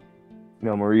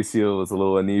 Mauricio was a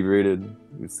little inebriated.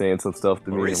 He was saying some stuff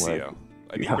to me. Mauricio, I'm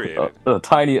like, inebriated. a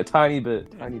tiny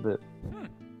bit.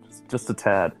 Just a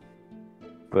tad.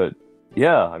 But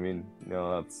yeah, I mean,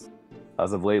 that's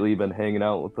as of lately been hanging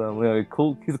out with them.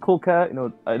 Cool. He's a cool cat.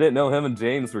 I didn't know him and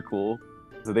James were cool.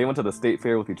 So they went to the state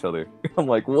fair with each other. I'm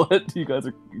like, what? You guys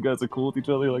are cool with each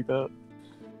other like that?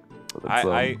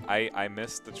 I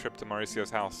missed the trip to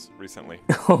Mauricio's house recently.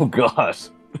 Oh gosh.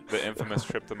 The infamous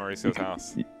trip to Mauricio's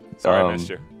house. Sorry, I missed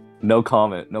you. No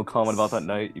comment. No comment about that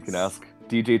night. You can ask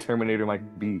DJ Terminator Mike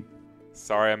B.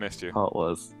 Sorry, I missed you. How it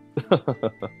was.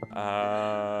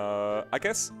 I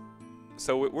guess.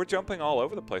 So we're jumping all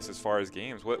over the place as far as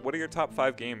games. What are your top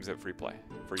 5 games at Free Play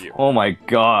for you? Oh my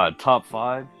God, top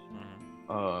 5.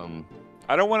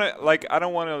 I don't want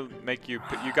to make you.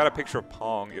 You got a picture of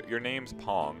Pong. Your name's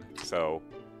Pong, so.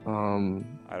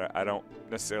 I don't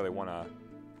necessarily want to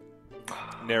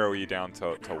narrow you down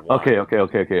to 1. Okay.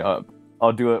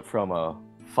 I'll do it from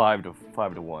 5 to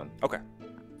 1. Okay.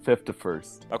 5th to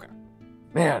 1st. Okay.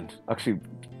 Man, actually,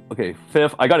 okay.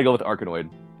 5th. I got to go with Arkanoid.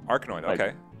 Arkanoid.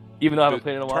 Okay. Even though I haven't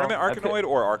played in a while. Tournament Arkanoid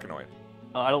or Arkanoid?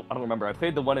 I don't remember. I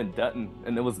played the one in Denton,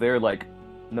 and it was there like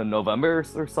in November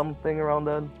or something around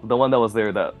then. The one that was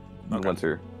there that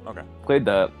winter. Okay. Played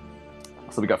that.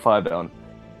 So we got 5 down.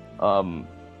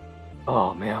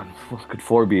 Oh man, what could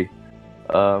 4 be?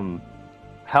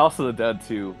 House of the Dead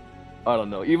 2. I don't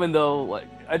know. Even though like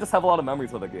I just have a lot of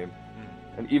memories of the game,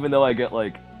 and even though I get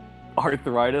like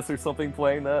arthritis or something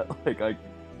playing that, like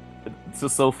it's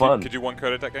just so fun. Could you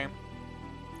one-code at that game?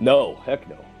 No, heck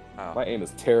no. Oh. My aim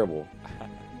is terrible.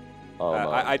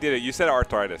 I did it. You said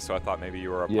arthritis, so I thought maybe you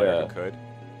were a player who could.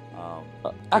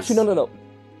 Actually, no.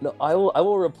 No, I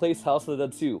will replace House of the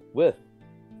Dead 2 with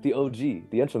the OG,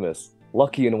 the infamous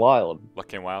Lucky and Wild.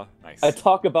 Lucky and Wild, nice. I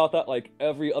talk about that like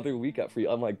every other week at Free.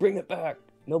 I'm like, bring it back.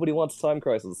 Nobody wants Time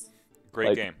Crisis.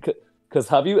 Great game. Because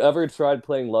have you ever tried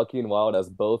playing Lucky and Wild as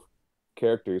both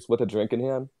characters with a drink in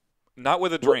hand? Not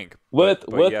with a drink. With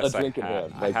yes, a drink in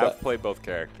hand. I have played both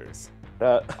characters.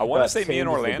 I want to say me and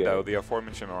Orlando, the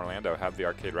aforementioned Orlando, have the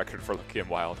arcade record for Lucky and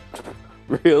Wild.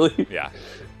 Really? Yeah.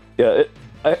 Yeah.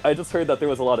 I just heard that there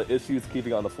was a lot of issues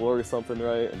keeping on the floor or something,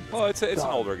 right? And well, it's an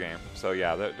older game, so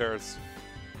yeah, there's,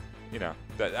 you know,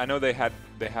 I know they have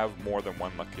more than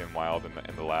one Lucky and Wild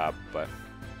in the lab, but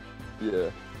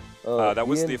yeah, that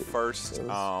was the first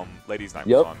ladies' night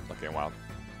was on Lucky and Wild.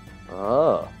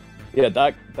 Ah, yeah,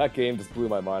 that game just blew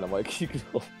my mind. I'm like,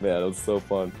 man, it was so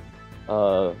fun.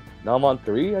 Now I'm on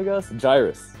 3, I guess.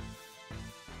 Gyrus.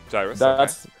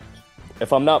 That's okay.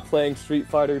 If I'm not playing Street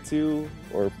Fighter 2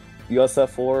 or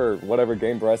USF4 or whatever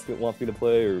game Bryce wants me to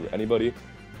play or anybody,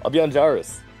 I'll be on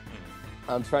Gyrus.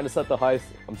 I'm trying to set the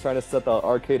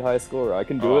arcade high score. I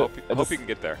can do it. I hope you can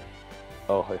get there.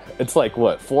 Oh, it's like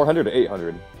what, 400 to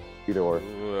 800, either or.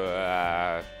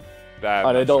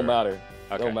 And it don't matter.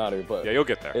 Okay. It don't matter, but yeah, you'll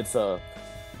get there. It's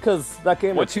because that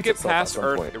game. Once you get past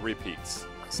Earth, it repeats.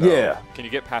 So yeah. Can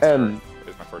you get past Earth?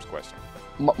 Is my first question.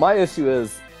 My issue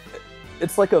is,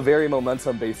 it's like a very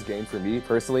momentum-based game for me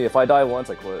personally. If I die once,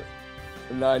 I quit.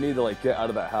 And I need to like get out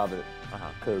of that habit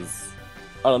because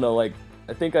I don't know. Like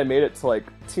I think I made it to like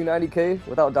 290k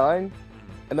without dying,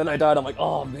 and then I died. I'm like,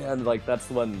 oh man, like that's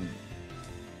when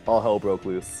all hell broke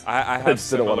loose. I have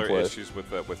similar issues with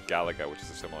Galaga, which is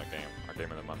a similar game. Our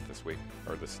game of the month this week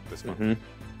or this month.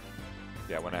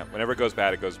 Yeah, whenever it goes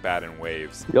bad in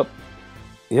waves. Yep.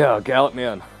 Yeah, Gallic,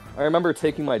 man. I remember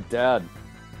taking my dad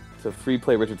to Free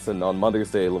Play Richardson on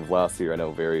Mother's Day of last year. I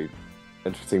know, very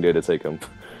interesting day to take him.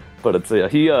 But it's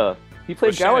he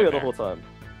played Galaga the whole time.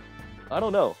 I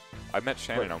don't know. I met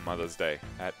Shannon on Mother's Day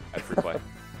at Free Play.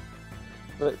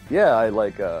 But yeah,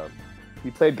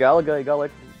 he played Galaga.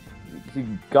 He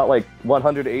got like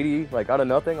 180 like out of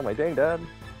nothing. I'm like, dang, Dad,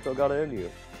 still got it in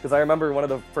you. Because I remember one of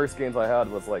the first games I had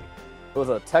was like, it was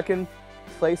a Tekken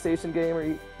PlayStation game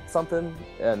or something,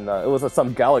 and it was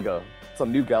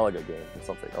some new Galaga game or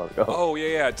something. I was like, oh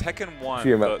yeah, Tekken 1.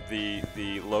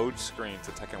 The load screen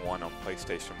to Tekken 1 on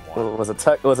PlayStation 1.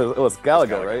 It was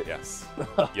Galaga, right? Yes.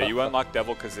 Yeah, you unlock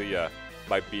Devil Kazuya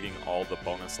by beating all the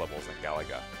bonus levels in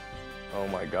Galaga. Oh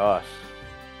my gosh.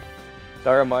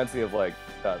 That reminds me of like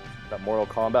that Mortal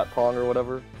Kombat Pong or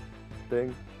whatever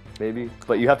thing, maybe.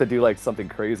 But you have to do like something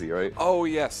crazy, right? Oh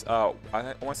yes. I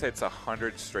want to say it's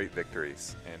 100 straight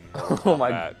victories in Mortal Kombat. Oh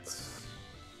my.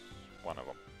 One of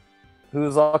them.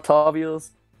 Who's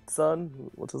Octavio's son?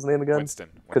 What's his name again? Winston.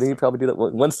 Could he probably do that?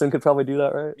 Winston could probably do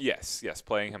that, right? Yes,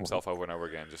 playing himself over and over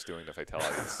again, just doing the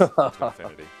fatalities to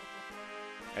infinity.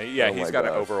 And yeah, he's got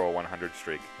an over a 100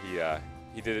 streak.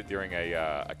 He did it during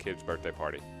a kid's birthday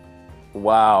party.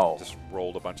 Wow. Just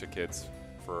rolled a bunch of kids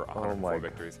for 104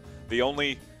 victories.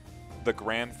 The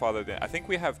grandfather. I think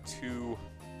we have 2,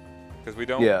 because we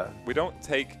don't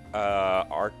take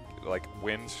our like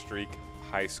win streak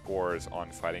high scores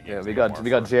on fighting games. Yeah, we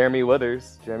got Jeremy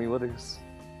Withers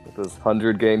with his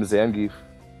 100-game Zangief.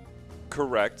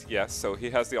 Correct. Yes. So he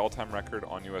has the all-time record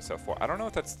on USF4. I don't know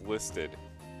if that's listed.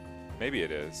 Maybe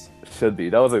it is. It should be.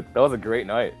 That was a great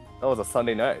night. That was a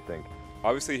Sunday night, I think.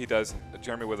 Obviously,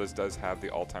 Jeremy Withers does have the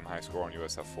all-time high score on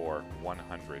USF4,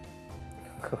 100.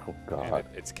 Oh God.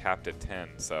 And it's capped at 10,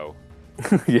 so.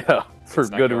 Yeah, for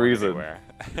good reason.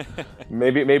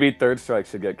 maybe Third Strike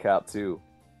should get capped too.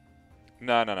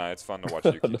 No. It's fun to watch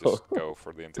Yuki just go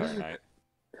for the entire night.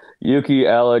 Yuki,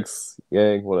 Alex,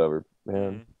 Yang, whatever,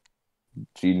 man,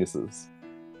 geniuses.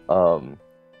 I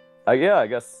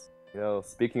guess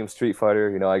speaking of Street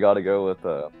Fighter, I gotta go with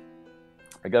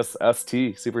I guess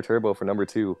ST Super Turbo for number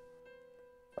 2.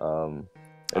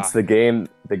 It's the game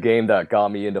that got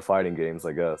me into fighting games,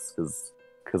 I guess,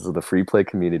 because of the free play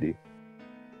community.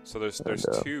 So there's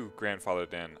 2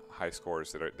 grandfathered in high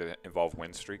scores that involve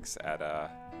win streaks at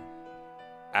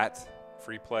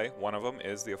free play. One of them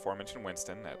is the aforementioned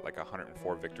Winston at like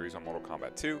 104 victories on Mortal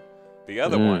Kombat 2. The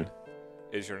other one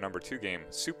is your number 2 game,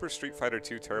 Super Street Fighter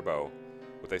 2 Turbo,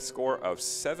 with a score of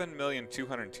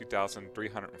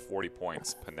 7,202,340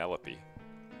 points. Penelope.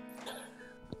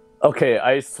 Okay,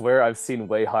 I swear I've seen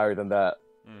way higher than that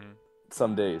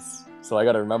some days. So I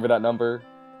gotta remember that number,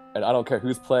 and I don't care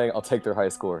who's playing, I'll take their high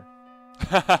score.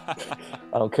 I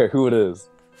don't care who it is.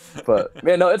 But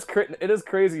man, no, it is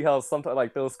crazy how sometimes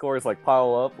like those scores like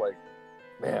pile up. Like,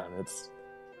 man, it's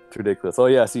ridiculous. Oh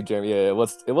yeah, see Jeremy, yeah, it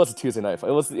was a Tuesday night.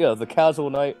 It was the casual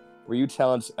night where you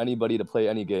challenge anybody to play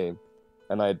any game,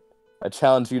 and I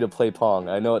challenged you to play Pong.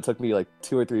 I know it took me like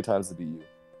 2 or 3 times to beat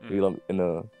you.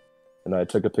 And I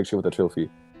took a picture with the trophy.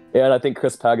 And I think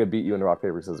Chris Paga beat you in rock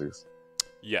paper scissors.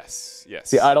 Yes.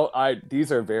 See,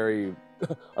 these are very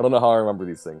I don't know how I remember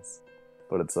these things.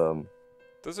 But it's those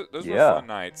were fun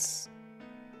nights.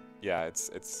 Yeah, it's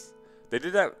they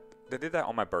did that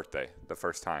on my birthday the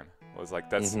first time. It was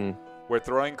like we're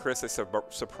throwing Chris a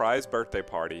surprise birthday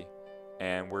party,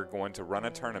 and we're going to run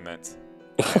a tournament.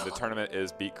 And the tournament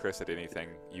is beat Chris at anything.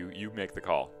 You make the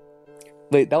call.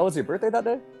 Wait, that was your birthday that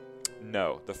day?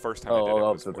 No, the first time I did it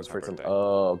was my birthday.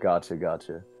 Oh,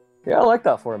 gotcha. Yeah, I like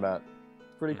that format.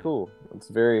 It's pretty cool. It's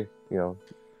very,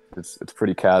 it's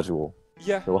pretty casual.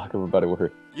 Yeah. For lack of a better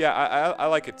word. Yeah, I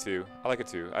like it too. I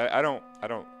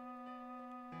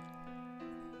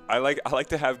like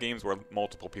to have games where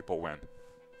multiple people win.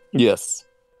 Yes,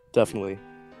 definitely.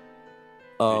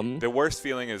 The worst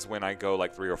feeling is when I go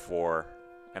like 3 or 4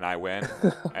 and I win,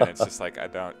 and it's just like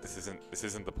this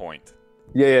isn't the point.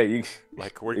 Yeah.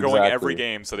 Like we're going every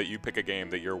game so that you pick a game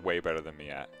that you're way better than me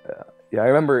at. Yeah, I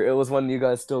remember it was when you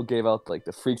guys still gave out like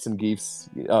the Freaks and Geeks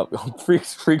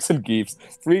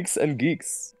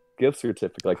gift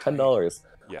certificate, like $10. Yes.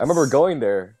 I remember going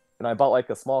there and I bought like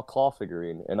a small claw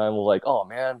figurine, and I'm like, oh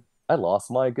man, I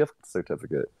lost my gift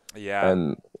certificate. Yeah.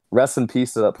 And rest in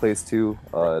peace to that place too.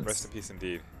 Rest in peace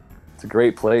indeed. It's a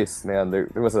great place, man. There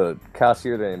was a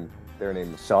cashier named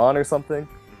Sean or something,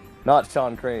 not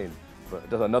Sean Crane, but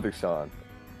there's another Sean,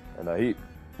 and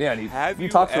Have you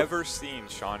ever seen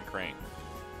Sean Crane?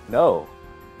 No.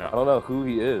 I don't know who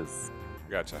he is.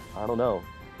 Gotcha. I don't know.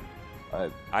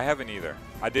 I haven't either.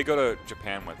 I did go to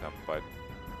Japan with him, but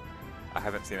I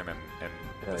haven't seen him in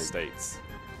the States.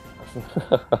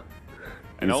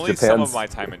 And only some of my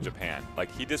time in Japan.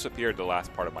 Like, he disappeared the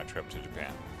last part of my trip to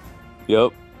Japan.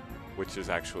 Yep. Which is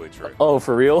actually true. Oh,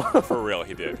 for real? For real,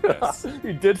 he did. Yes.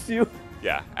 He ditched you?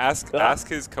 Yeah. Ask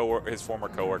his former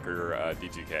coworker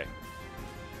DGK.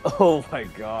 Oh my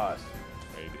gosh.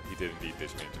 He did indeed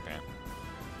ditch me in Japan.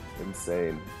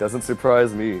 Insane. Doesn't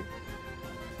surprise me.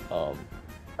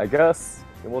 I guess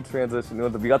we'll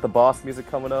transition. We got the boss music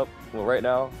coming up. Well, right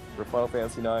now for Final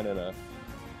Fantasy IX,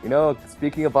 and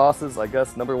speaking of bosses, I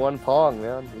guess number 1 Pong,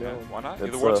 man. Why not? You're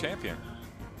the world champion.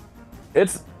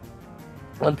 It's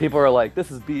when people are like, "This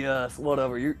is BS,"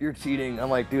 whatever. You're cheating. I'm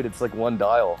like, dude, it's like 1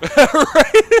 dial.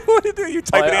 Right? What are you doing? You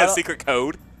typing in a secret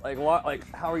code? Like what? Like,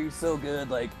 how are you so good?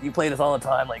 Like, you play this all the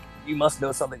time. Like, you must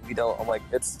know something we don't. I'm like,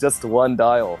 it's just 1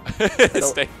 dial.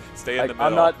 Stay in the middle.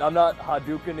 I'm not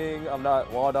Hadoukening. I'm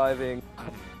not wall diving.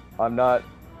 I'm not,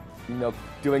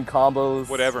 doing combos.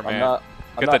 Whatever, man.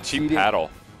 Get that cheap paddle.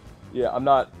 Yeah, I'm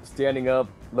not standing up,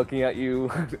 looking at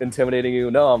you, intimidating you.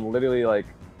 No, I'm literally like.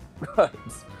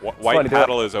 White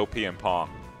paddle is OP in Pong.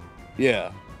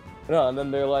 Yeah. No, and then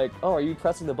they're like, "Oh, are you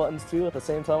pressing the buttons too at the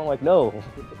same time?" I'm like, "No."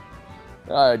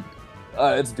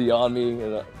 It's beyond me.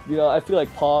 And, I feel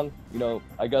like Pong.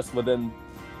 I guess within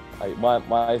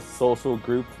my social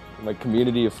group, my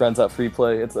community of friends at Free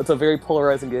Play, it's a very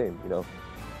polarizing game.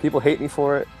 People hate me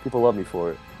for it. People love me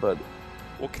for it. But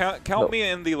well, count me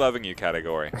in the loving you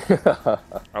category.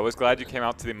 I was glad you came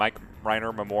out to the Mike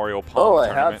Reiner Memorial Pong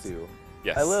tournament. I had to.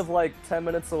 Yes. I live like 10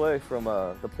 minutes away from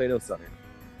the Plano Center.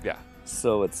 Yeah.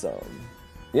 So it's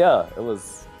it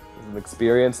was an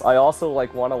experience. I also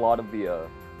won a lot of the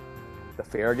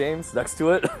fair games next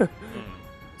to it.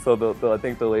 So I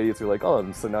think the ladies were like,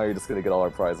 "Oh, so now you're just gonna get all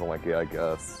our prizes." I'm like, "Yeah, I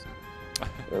guess."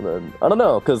 And then I don't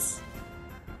know, cause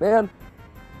man,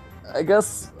 I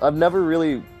guess I've never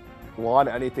really won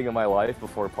anything in my life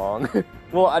before Pong.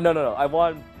 Well, no, I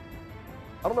won.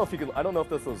 I don't know if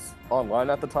this was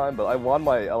online at the time, but I won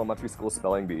my elementary school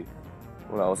spelling bee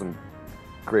when I was in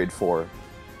grade 4.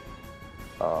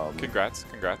 Congrats.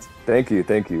 Thank you.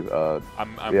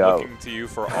 I'm looking to you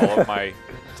for all of my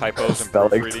typos and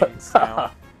proofreadings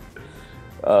now.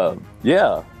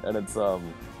 Yeah, and it's I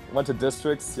went to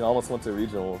districts, almost went to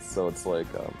regionals, so it's like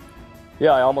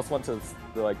I almost went to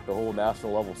the whole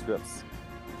national level scripts.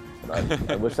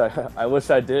 And I wish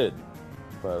I did,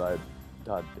 but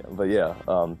God damn. But yeah,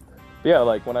 yeah,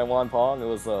 like when I won Pong, it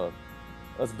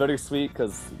was bittersweet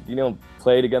because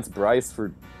played against Bryce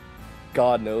for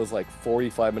God knows like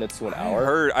 45 minutes to an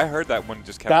hour. I heard that one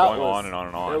just kept That going was on and on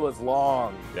and on. It was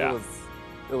long. Yeah.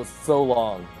 It was so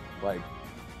long. Like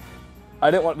we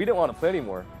didn't want to play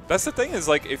anymore. That's the thing is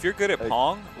like if you're good at Like-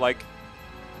 Pong, like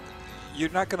you're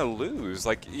not gonna lose.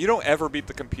 Like you don't ever beat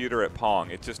the computer at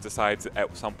Pong. It just decides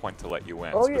at some point to let you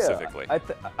win specifically. Yeah.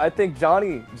 I think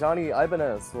Johnny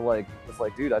Ibanez was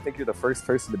like, dude, I think you're the first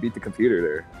person to beat the computer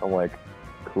there. I'm like,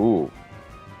 cool.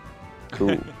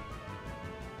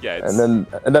 Yeah. It's,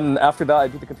 And then after that, I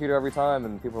beat the computer every time,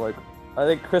 and people are like, I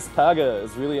think Chris Paga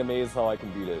is really amazed how I can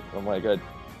beat it. I'm like,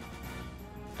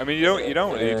 I mean, you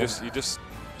don't. Yeah.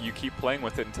 You keep playing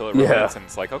with it until it Yeah. relents, and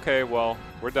it's like, okay, well,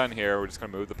 we're done here. We're just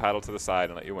gonna move the paddle to the side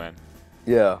and let you win.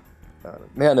 yeah.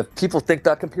 Man, if people think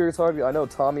that computer's hard, I know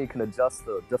Tommy can adjust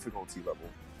the difficulty level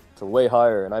to way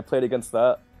higher, and I played against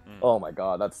that. Oh my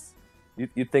god, that's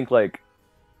you think like,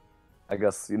 I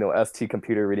guess ST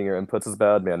computer reading your inputs is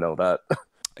bad, man. No, that.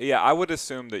 Yeah, I would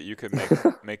assume that you could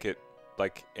make it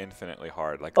like infinitely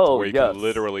hard, like Oh, where you yes. could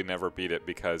literally never beat it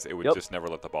because it would Yep. just never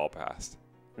let the ball pass.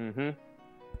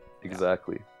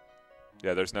 Exactly.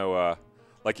 Yeah, there's no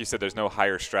like you said, there's no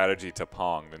higher strategy to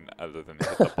Pong than other than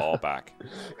hit the ball back.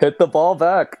 Hit the ball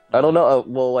back. I don't know.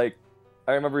 Well, like,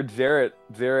 I remember Jarrett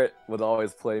would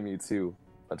always play me too.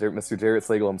 Mr. Jarrett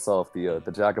Slagle himself, the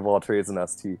jack of all trades in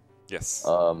ST. Yes.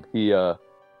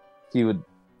 He would.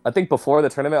 I think before the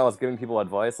tournament, I was giving people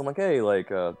advice. I'm like, hey, like,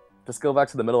 just go back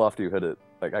to the middle after you hit it.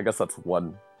 Like, I guess that's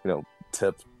one,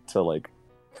 tip to like.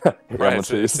 Right.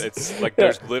 amateurs. It's like Yeah.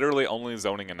 there's literally only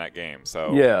zoning in that game,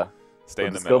 so Yeah. stay So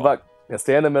in the just middle. Go back. Yeah,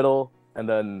 stay in the middle. And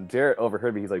then Jarrett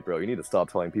overheard me. He's like, bro, you need to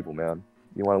stop telling people, man.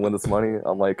 You want to win this money?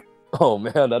 I'm like, oh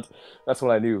man, that's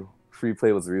when I knew free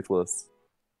play was ruthless.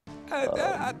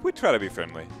 We try to be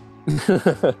friendly.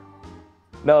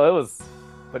 No, it was,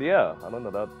 but yeah, I don't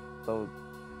know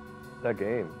that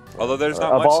game. Although there's I've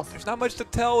not much. also- There's not much to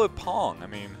tell with Pong. I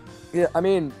mean, Yeah, I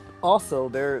mean, also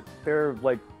they're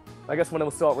like, I guess when I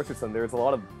was still at Richardson, there was a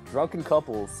lot of drunken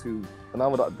couples who, and I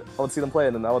would see them play,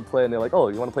 and then I would play, and they're like, oh,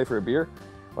 you want to play for a beer?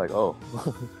 I'm like, oh,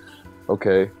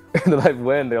 okay. And then I'd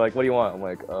win. They're like, what do you want? I'm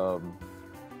like,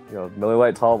 Miller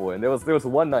Lite Tallboy. And there was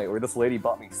one night where this lady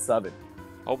bought me 7.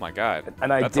 oh my God,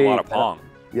 And I that's did, a lot of Pong.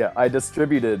 Yeah, I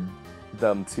distributed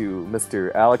them to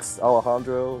Mr. Alex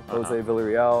Alejandro, Jose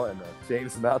Villarreal, and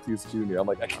James Matthews Jr. I'm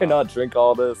like, I cannot drink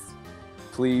all this.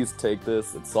 Please take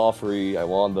this. It's all free. I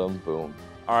won them. Boom.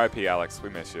 R.I.P. Alex, we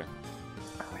miss you.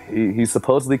 He's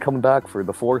supposedly coming back for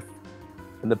the 4th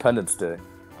Independence Day.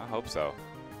 I hope so.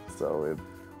 So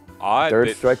Odd Third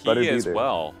that strike better he be as there.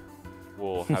 well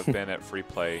will have been at free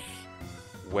play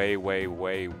way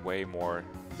more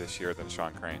this year than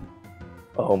Sean Crane.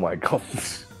 oh my god.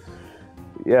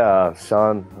 Yeah,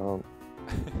 Sean.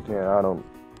 I don't.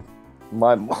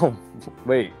 My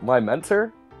wait, my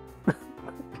mentor?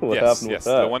 What happened with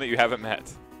that? The one that you haven't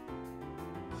met.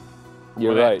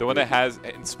 You're the right. The one that has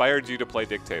inspired you to play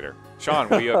Dictator. Sean,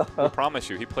 we promise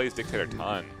you, he plays Dictator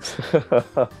tons.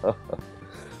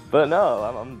 But no,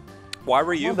 I'm Why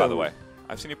Ryu, by the Wonder- way?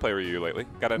 I've seen you play Ryu lately.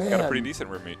 Got a Man. pretty decent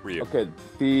Ryu. okay.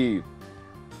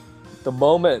 The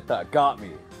moment that got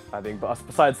me, I think,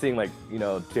 besides seeing like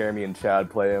Jeremy and Chad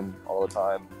play him all the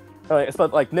time,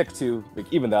 like Nick too,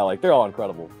 like even that, like they're all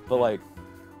incredible. But like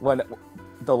when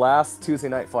the last Tuesday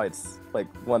night fights, like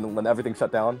when everything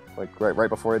shut down, like right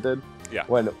before it did. Yeah.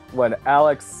 When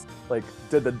Alex like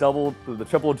did the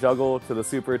triple juggle to the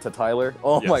super to Tyler.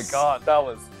 Oh my Yes. god, that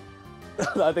was.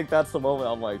 I think that's the moment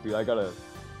I'm like, dude, I gotta.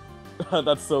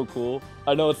 That's so cool.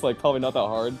 I know it's like probably not that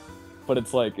hard, but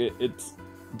it's like it's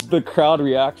the crowd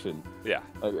reaction. Yeah.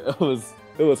 Like, it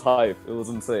was hype. It was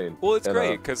insane. Well, it's And,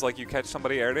 great because like you catch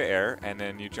somebody air to air, and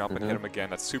then you jump and hit Mhm. them again.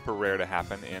 That's super rare to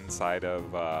happen inside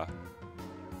of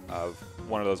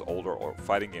one of those older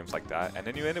fighting games like that. And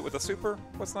then you end it with a super.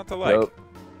 What's not to like? Yep.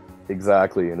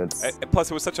 Exactly, and it's And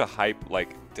plus, it was such a hype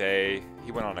like day.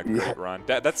 He went on a great Yeah. run.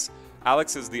 That's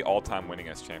Alex is the all-time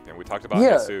winningest champion. We talked about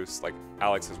Yeah. Jesus. Like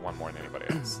Alex has won more than anybody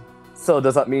else. so.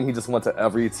 Does that mean he just went to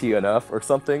every TNF or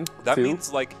something? That too?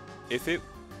 means like if it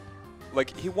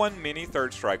like he won many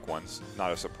third strike ones,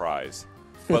 not a surprise.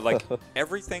 But like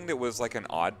everything that was like an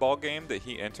oddball game that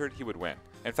he entered, he would win.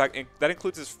 In fact, that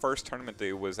includes his first tournament that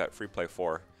he was at Free Play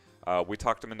for. We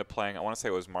talked him into playing. I want to say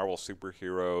it was Marvel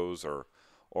Superheroes or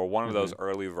one of those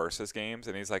early versus games,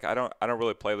 and he's like, I don't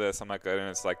really play this. I'm not good, and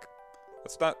it's like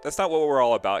that's not what we're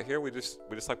all about here. We just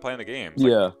like playing the games.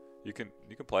 Like, Yeah. you can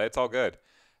play. It's all good.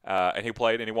 and he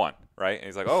played and he won, right? And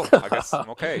he's like, oh, I guess I'm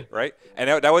okay, right? And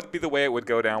that would be the way it would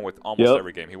go down with almost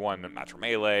every game. He won Natural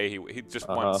Melee. He just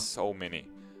won so many.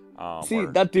 See,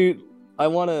 that dude, I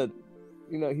want to,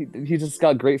 he just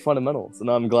got great fundamentals, and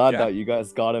I'm glad that you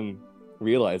guys got him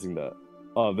realizing that.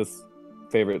 Oh, this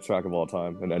favorite track of all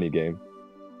time in any game.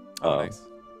 Oh, nice.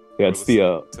 Yeah, it's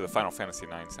to the Final Fantasy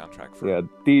IX soundtrack.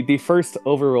 The first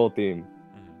overall theme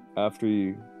after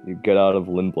you get out of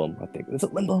Lindblom. I think is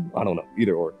it Lindblom? I don't know,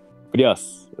 either or. But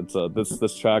yes, it's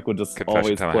this track would just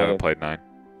always play. I haven't played 9.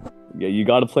 Yeah, you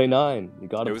got to play 9. You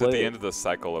got to play. It was at the end of the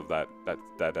cycle of that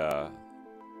the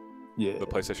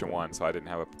PlayStation 1, so I didn't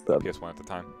have a PS1 at the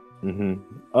time.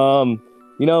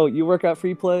 You work at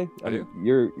Free Play. I do.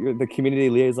 You're the community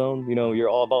liaison. You're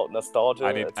all about nostalgia.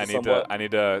 I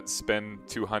need to spend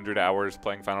 200 hours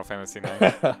playing Final Fantasy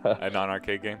IX, a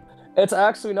non-arcade game. It's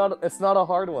actually not. It's not a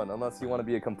hard one unless you want to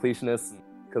be a completionist.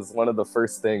 Because one of the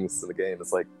first things in the game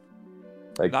is like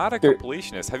not a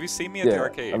completionist. Have you seen me at the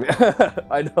arcade? I mean,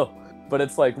 I know, but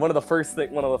it's like one of the first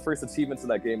achievements in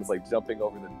that game is like jumping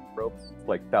over the ropes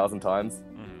like 1,000 times.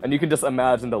 And you can just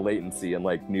imagine the latency and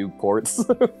like new ports.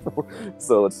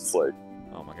 So it's just like,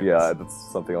 oh my goodness. Yeah,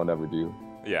 that's something I'll never do.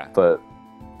 Yeah. But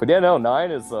yeah, no,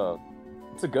 9 is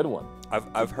it's a good one.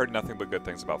 I've heard nothing but good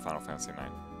things about Final Fantasy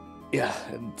 9. Yeah,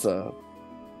 and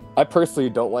I personally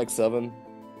don't like 7.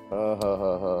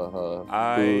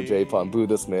 Boo J-Pon, boo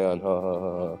this man.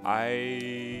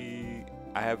 I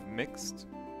have mixed.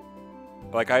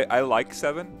 Like I like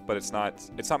 7, but it's not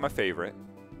my favorite.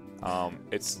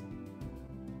 It's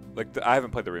like I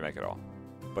haven't played the remake at all,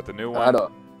 but the new one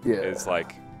is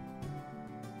like.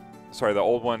 Sorry, the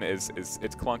old one is it's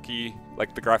clunky.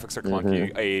 Like the graphics are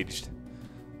clunky, aged,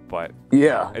 but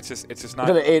yeah, it's just not.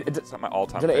 It's not my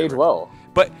all-time favorite. Age well,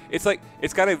 but it's like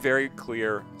it's got a very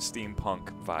clear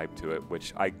steampunk vibe to it,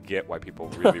 which I get why people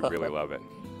really really love it.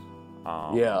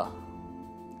 Yeah.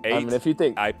 8, I mean, if you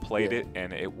think I played it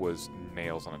and it was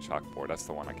nails on a chalkboard. That's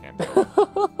the one I can't do.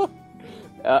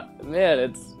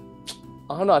 Man,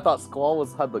 I don't know. I thought Squall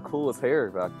had the coolest hair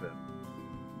back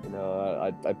then.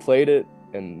 I played it,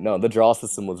 and no, the draw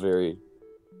system was very,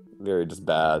 very just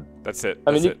bad. That's it.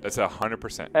 That's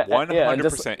 100%.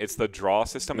 100%. It's the draw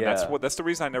system, and that's the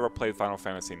reason I never played Final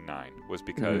Fantasy 9 was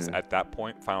because at that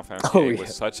point Final Fantasy 8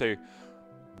 was such a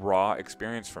raw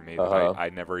experience for me that I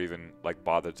never even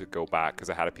bothered to go back because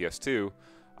I had a PS2.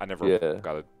 I never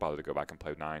bothered to go back and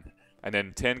play 9. And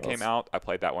then 10 came out. I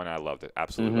played that one and I loved it.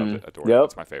 Absolutely loved it. Adored it.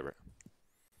 It's my favorite.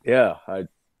 Yeah, I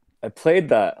played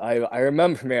that. I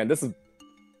remember, man, I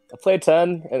played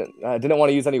 10 and I didn't want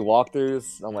to use any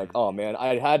walkthroughs. I'm like, oh man,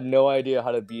 I had no idea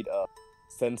how to beat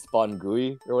Senspan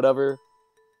Gui or whatever.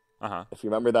 If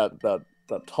you remember that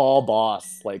tall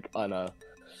boss on a.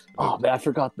 Oh man, I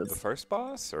forgot this. The first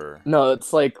boss, or no?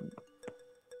 It's like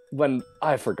when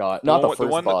I forgot. Not the first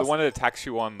boss. The one that attacks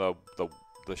you on the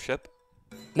ship.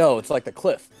 No, it's like the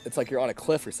cliff. It's like you're on a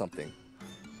cliff or something.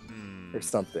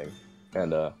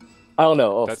 And I don't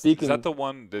know. Is that the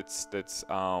one that's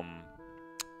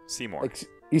Seymour?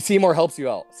 Seymour helps you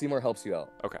out.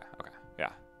 Okay, yeah.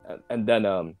 And then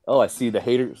I see the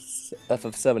haters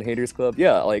FF7 haters club.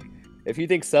 Yeah, if you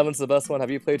think 7's the best one,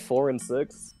 have you played 4 and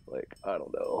 6? I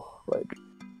don't know.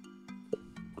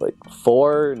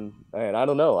 4 and I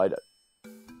don't know. I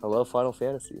love Final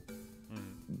Fantasy.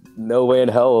 No way in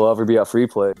hell will ever be a Free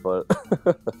Play, but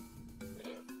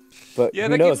but yeah,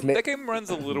 who knows? That game runs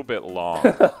a little bit long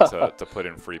to put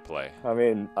in Free Play. I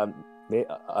mean,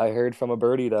 I heard from a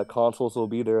birdie that consoles will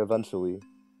be there eventually.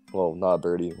 Well, not a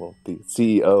birdie. Well, the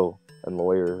CEO and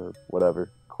lawyer or whatever,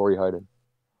 Corey Hyden.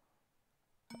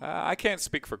 I can't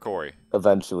speak for Corey.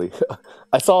 Eventually.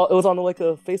 I saw it was on a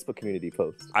Facebook community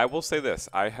post. I will say this.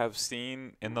 I have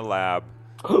seen in the lab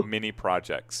mini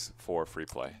projects for Free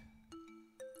Play.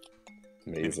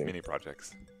 Amazing. Mini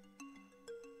projects.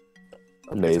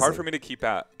 Amazing. It's hard for me to keep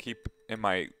in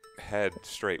my head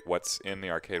straight what's in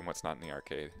the arcade and what's not in the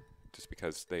arcade, just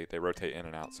because they rotate in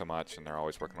and out so much, and they're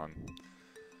always working on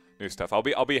new stuff. I'll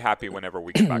be happy whenever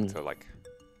we get back to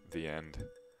the end.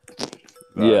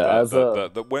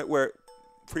 Where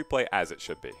Free Play as it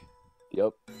should be.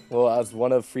 Yep. Well, as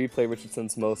one of Free Play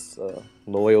Richardson's most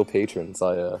loyal patrons,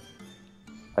 I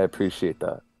appreciate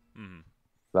that.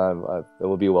 It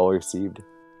will be well received.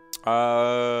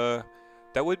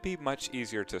 That would be much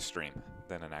easier to stream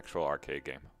than an actual arcade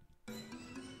game.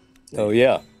 Oh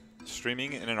yeah.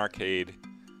 Streaming in an arcade,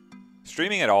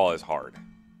 streaming at all is hard.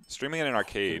 Streaming in an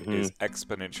arcade is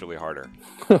exponentially harder.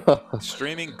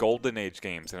 Streaming Golden Age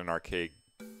games in an arcade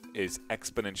is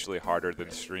exponentially harder than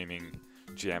streaming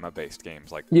JAMA-based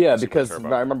games like Yeah, Super because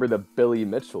Turbo. I remember the Billy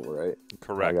Mitchell, right?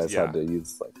 Correct. You guys Yeah. had to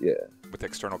use yeah. With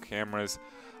external cameras.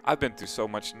 I've been through so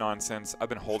much nonsense. I've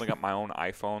been holding up my own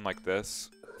iPhone like this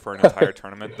for an entire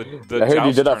tournament. The I heard you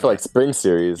Joust did that for like tournament. Spring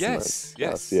Series. Yes,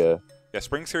 yes. Yeah. Yeah,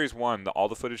 Spring Series 1, all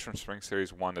the footage from Spring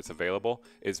Series 1 that's available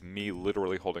is me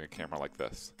literally holding a camera like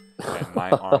this. And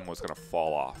my arm was going to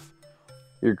fall off.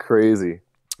 You're crazy.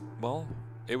 Well,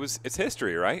 it's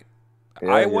history, right? Yeah,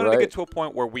 I you're wanted to right. get to a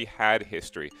point where we had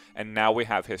history, and now we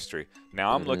have history.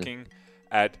 Now I'm looking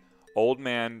at old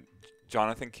man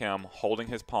Jonathan Kim holding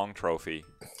his Pong trophy,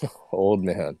 Old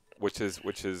man. which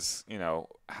is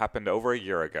happened over a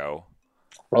year ago.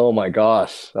 Oh my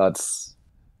gosh, that's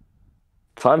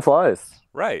time flies.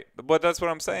 Right. But that's what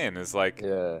I'm saying is like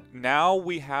Yeah. now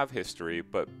we have history,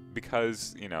 but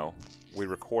because, we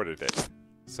recorded it.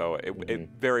 So it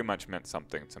very much meant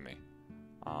something to me.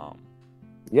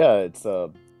 Yeah, it's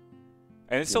And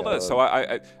it still does. So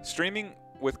I streaming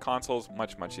with consoles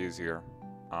much easier.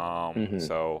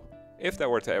 So if that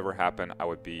were to ever happen, I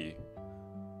would be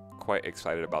quite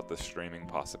excited about the streaming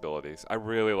possibilities. I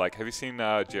really like. Have you seen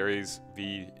Jerry's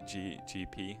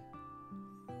VGGP?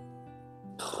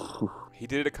 He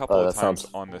did it a couple of times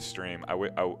on the stream.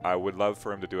 I would love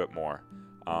for him to do it more.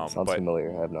 sounds but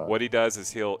familiar. I have not. what he does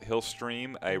is he'll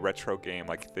stream a retro game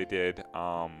like they did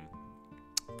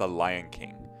The Lion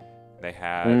King. They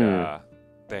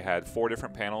had 4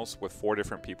 different panels with 4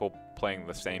 different people playing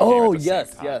the same game Oh at the yes,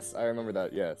 same time. yes, I remember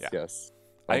that. Yes, Yeah. yes.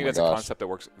 I think my that's a gosh. concept that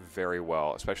works very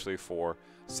well, especially for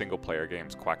single-player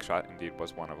games. Quackshot indeed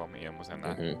was one of them. Ian was in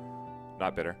that.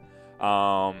 Not bitter.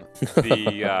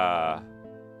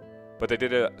 But they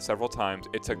did it several times.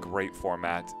 It's a great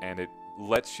format, and it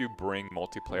lets you bring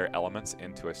multiplayer elements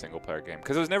into a single-player game.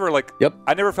 Because it was never like, Yep.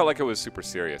 I never felt like it was super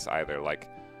serious either. Like,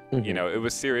 it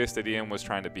was serious that Ian was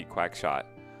trying to beat Quackshot,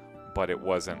 but it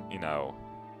wasn't,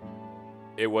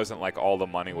 it wasn't like all the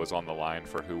money was on the line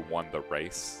for who won the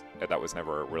race. That was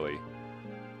never really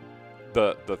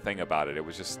the thing about it. It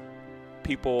was just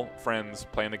people, friends,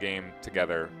 playing the game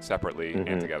together, separately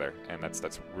and together, and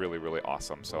that's really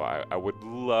awesome. So I would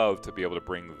love to be able to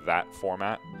bring that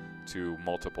format to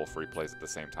multiple free plays at the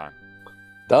same time.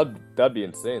 That'd be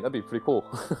insane. That'd be pretty cool.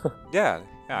 Yeah,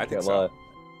 I think Can't so. lie.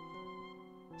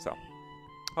 So,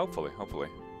 hopefully.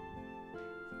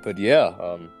 But yeah,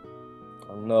 I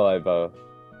don't know. I've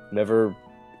never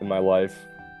in my life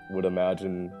would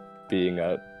imagine being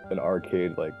at an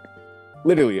arcade like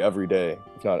literally every day,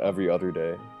 if not every other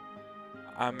day,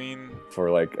 I mean, for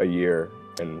like a year,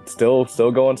 and still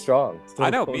going strong. Still I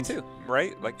know, going me too,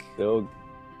 right? Like, Still,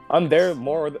 I'm there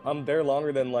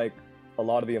longer than like a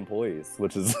lot of the employees,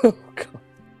 which is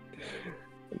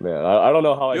man, I don't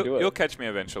know how I do it. you'll catch me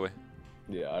eventually.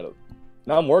 Yeah, I don't.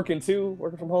 Now I'm working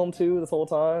from home too this whole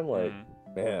time. Like,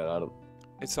 man, I don't.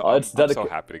 I'm so dedica-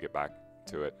 happy to get back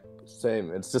to it.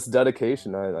 Same. It's just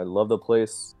dedication. I love the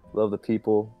place, love the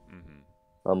people,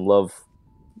 Mm-hmm.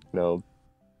 love,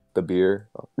 the beer.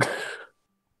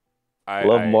 I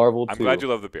Love Marvel I'm too. glad you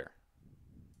love the beer.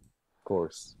 Of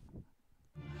course.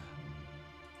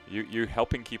 You're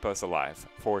helping keep us alive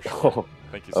for sure. Oh,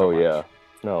 Thank you so much. yeah.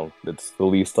 No, it's the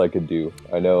least I could do.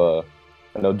 I know.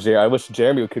 I wish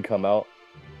Jeremy could come out.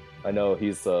 I know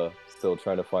he's still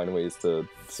trying to find ways to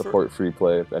support free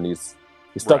play, and he's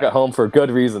stuck Right. at home for good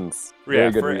reasons. Yeah,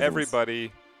 Very good for reasons.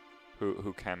 everybody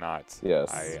who cannot.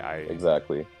 Yes.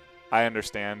 Exactly. I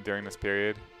understand during this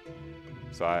period,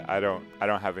 so I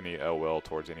don't have any ill will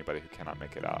towards anybody who cannot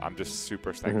make it out. I'm just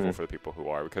super thankful for the people who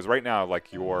are, because right now,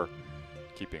 like, you're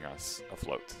keeping us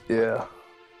afloat. Yeah.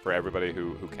 For everybody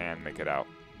who can make it out.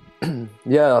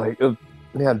 Yeah, like,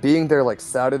 man, being there like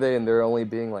Saturday and there only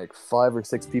being like 5 or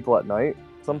 6 people at night,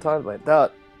 sometimes like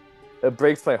that, it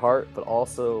breaks my heart. But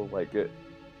also, like, it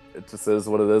just is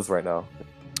what it is right now.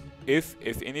 If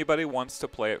anybody wants to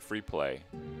play at free play,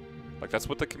 like, that's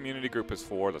what the community group is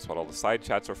for. That's what all the side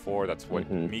chats are for. That's what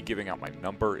me giving out my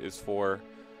number is for.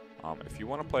 If you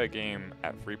want to play a game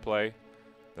at free play,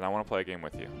 then I want to play a game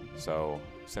with you. So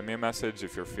send me a message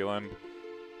if you're feeling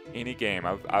any game.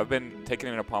 I've been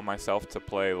taking it upon myself to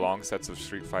play long sets of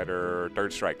Street Fighter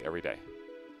Third Strike every day.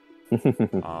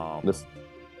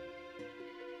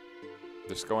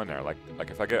 Just go in there. Like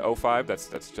if I get 05,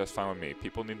 that's just fine with me.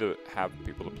 People need to have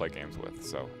people to play games with,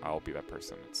 so I'll be that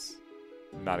person. It's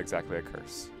not exactly a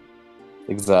curse.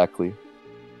 Exactly.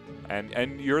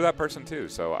 And you're that person too,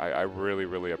 so I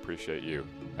really appreciate you.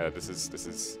 This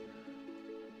is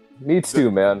Me too,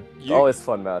 man. Always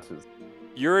fun matches.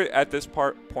 You're at this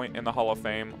point in the Hall of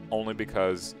Fame only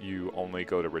because you only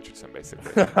go to Richardson,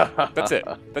 basically. That's it.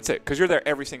 That's it. Because you're there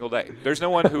every single day. There's no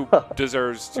one who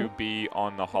deserves to be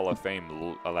on the Hall of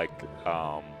Fame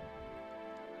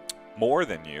more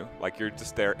than you. Like, you're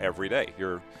just there every day.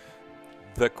 You're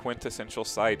the quintessential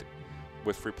site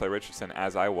with Free Play Richardson,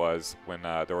 as I was when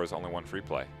there was only one Free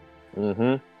Play.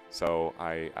 Mm-hmm. So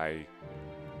I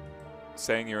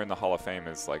saying you're in the Hall of Fame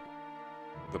is like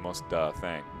the most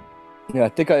thing. Yeah, I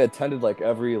think I attended like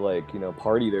every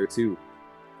party there too.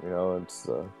 It's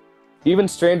even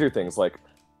Stranger Things. Like,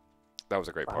 that was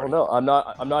a great party. I don't know.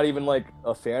 I'm not even like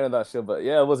a fan of that show, but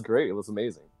yeah, it was great. It was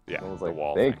amazing. Yeah, I was the like,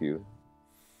 wall thank thing. you.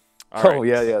 All right. Oh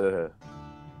yeah.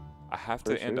 I have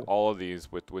For to end sure. all of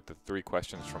these with the 3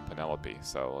 questions from Penelope.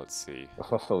 So let's see.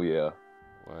 Oh yeah.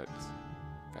 What?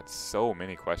 Got so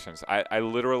many questions. I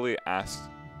literally asked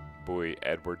Bowie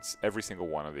Edwards every single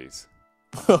one of these.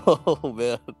 Oh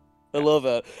man, I love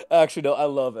Ed. Actually, no, I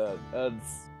love Ed.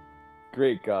 Ed's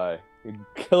great guy.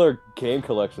 Killer game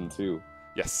collection too.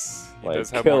 Yes, he Like,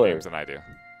 does have more killer. games than I do.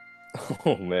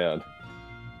 Oh man.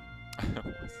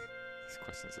 These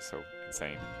questions are so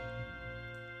insane.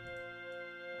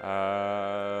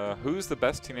 Who's the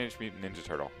best Teenage Mutant Ninja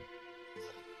Turtle?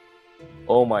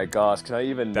 Oh my gosh, can I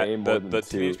even name more than the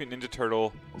two? Teenage Mutant Ninja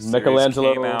Turtle series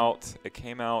Michelangelo.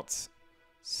 came out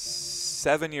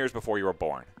 7 years before you were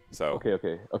born. So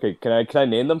Okay. Can I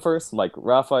name them first? Like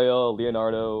Raphael,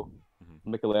 Leonardo,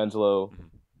 Michelangelo,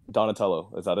 Donatello.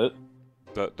 Is that it?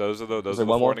 those are the there one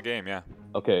four more? in the game. Yeah.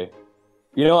 Okay.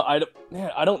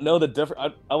 I don't know the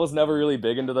difference. I was never really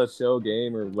big into that show,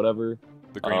 game, or whatever.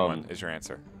 The green one is your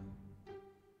answer.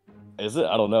 Is it?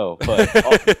 I don't know.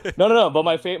 But no. But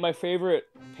my favorite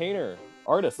painter,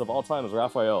 artist of all time is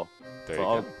Raphael. There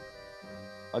So you go.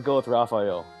 I'll go with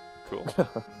Raphael. Cool.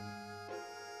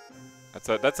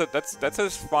 That's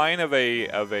as fine of a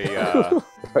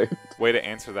Right. way to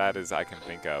answer that as I can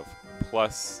think of.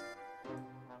 Plus,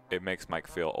 it makes Mike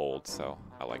feel old, so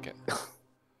I like it.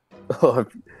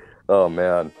 Oh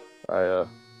man, I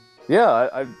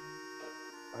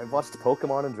watched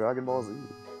Pokemon and Dragon Ball Z,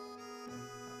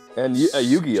 and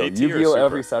Yu-Gi-Oh. GT or Yu-Gi-Oh Super?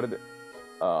 every Saturday.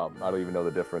 I don't even know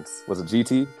the difference. Was it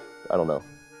GT? I don't know.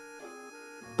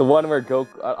 The one where Goku.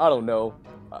 I don't know.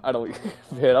 I don't.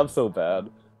 Man, I'm so bad.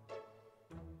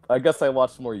 I guess I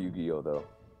watched more Yu-Gi-Oh though,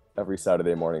 every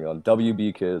Saturday morning on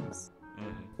WB Kids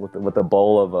with a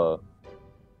bowl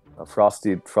of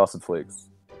frosted flakes.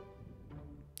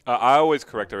 I always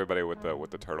correct everybody with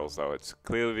the turtles, though. It's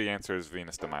clearly the answer is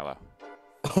Venus de Milo.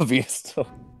 Venus.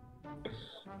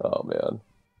 Oh man.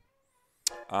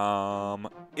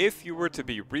 If you were to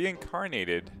be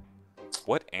reincarnated,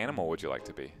 what animal would you like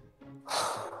to be?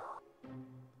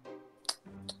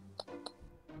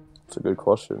 It's a good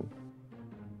question.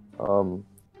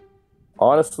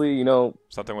 Honestly,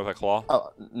 Something with a claw?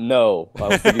 no. I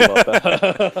was thinking about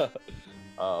that.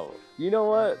 You know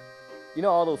what?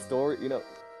 All those stories.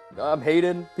 I'm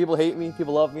hated. People hate me.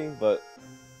 People love me. But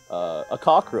a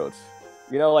cockroach.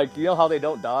 How they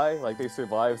don't die? Like they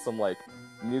survive some like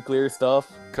nuclear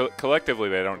stuff. Collectively,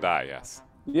 they don't die. Yes.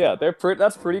 Yeah,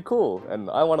 that's pretty cool, and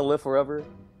I want to live forever.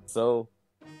 So,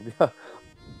 a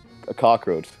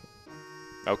cockroach.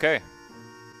 Okay.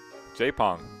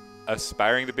 J-Pong,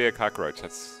 aspiring to be a cockroach.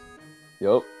 That's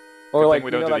Yep. good Or thing like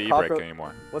we don't do that the e-break cockroach.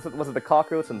 anymore. Was it the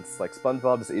cockroach and it's like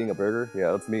SpongeBob just eating a burger?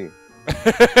 Yeah, that's me.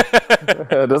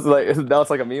 Now it's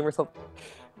like a meme or something.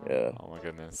 Yeah. Oh my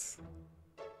goodness.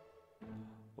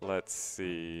 Let's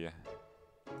see.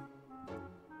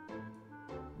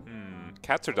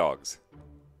 Cats or dogs?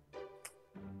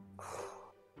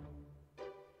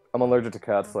 I'm allergic to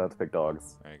cats, so I have to pick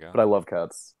dogs. There you go. But I love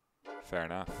cats. Fair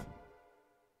enough.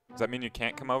 Does that mean you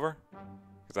can't come over?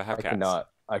 Because I have I cats.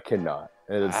 cannot.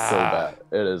 It is so bad.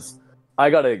 It is. I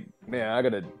gotta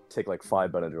take like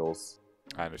 5 Benadryls.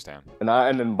 I understand.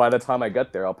 And then by the time I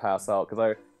get there, I'll pass out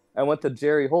because I went to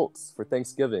Jerry Holt's for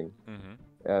Thanksgiving,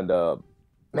 and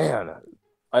man,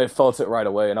 I felt it right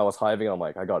away, and I was hiving. I'm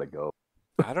like, I gotta go.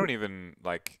 I don't even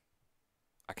I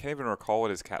can't even recall what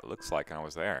his cat looks like, and I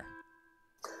was there.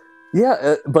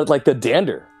 Yeah, but like the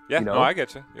dander. Yeah, you know? no, I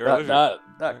get you. You're allergic.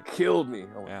 That killed me.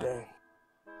 Oh Yeah. dang.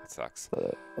 That sucks.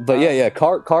 But yeah,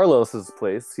 Carlos's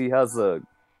place. He has a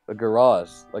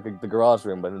garage, like the garage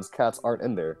room, but his cats aren't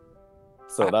in there,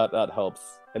 so that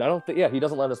helps. And I don't think he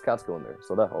doesn't let his cats go in there,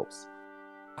 so that helps.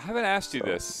 I haven't asked you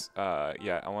this. I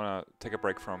want to take a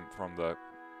break from the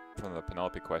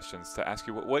Penelope questions to ask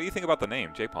you what do you think about the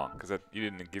name J-Pong? Because you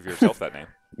didn't give yourself that name.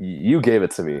 You gave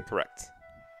it to me. Correct.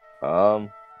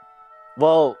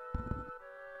 Well,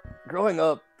 growing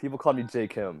up, people called me J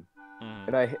Kim,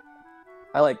 and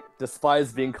I like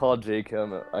despise being called J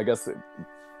Kim. I guess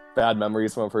bad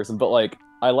memories from a person, but like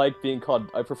I like being called.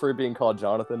 I prefer being called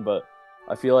Jonathan, but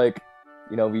I feel like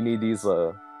we need these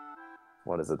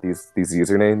what is it? These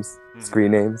usernames,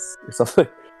 screen names or something.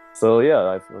 So yeah,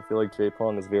 I feel like J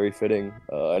Pong is very fitting.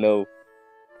 I know.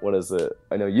 What is it?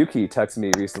 I know Yuki texted me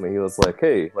recently. He was like,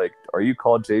 "Hey, like, are you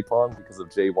called J Pong because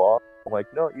of Jay Wong?" I'm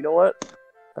like, "No, you know what?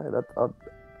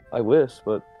 I wish,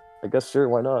 but I guess sure,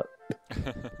 why not?"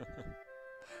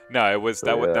 No, it was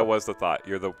So, yeah. that was the thought.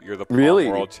 You're the Pong Really?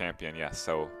 world champion. Yes,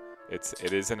 so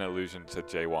it is an allusion to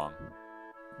Jay Wong.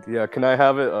 Yeah, can I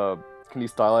have it? Can you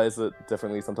stylize it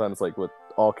differently sometimes, like with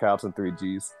all caps and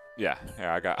 3Gs? Yeah, I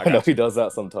I know got he you. does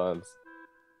that sometimes.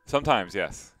 Sometimes,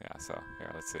 yes. Yeah, so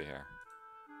here, let's see here.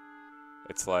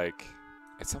 It's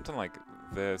something like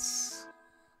this.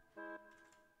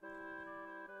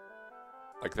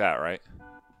 Like that, right?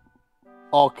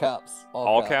 All caps.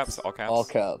 All caps? All caps? All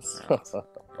caps. Yeah,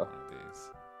 one of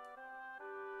these.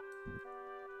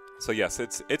 So yes,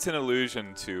 it's an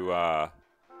allusion to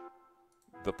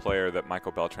the player that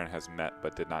Michael Beltran has met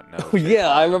but did not know. Yeah,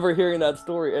 I remember hearing that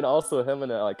story, and also him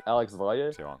and like Alex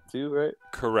Valle Jay Wong. too, right?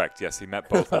 Correct. Yes, he met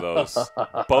both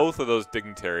of those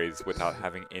dignitaries without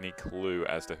having any clue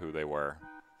as to who they were.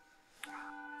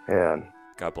 Man,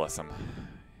 God bless him.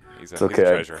 He's it's a okay.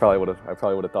 treasure. I probably would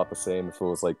have thought the same if it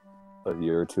was like a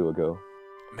year or two ago.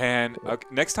 Man, okay,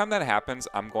 next time that happens,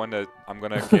 I'm gonna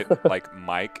get like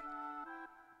Mike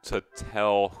to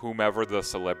tell whomever the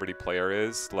celebrity player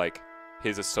is like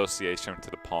his association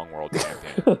to the Pong World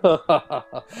Champion.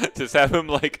 Just have him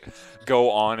like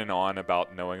go on and on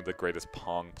about knowing the greatest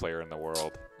Pong player in the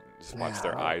world. Just watch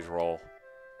their eyes roll.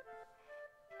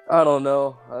 I don't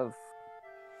know.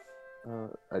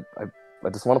 I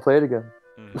just want to play it again.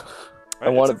 Right, I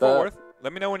want it's it in Fort back. Worth.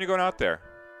 Let me know when you're going out there.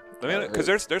 Let me know because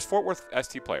there's Fort Worth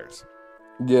ST players.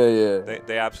 Yeah.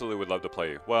 They absolutely would love to play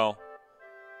you. Well,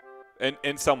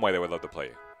 in some way they would love to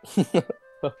play you.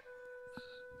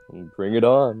 Bring it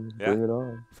on. Yeah. Bring it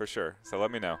on. For sure. So let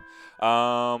me know.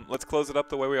 Let's close it up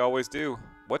the way we always do.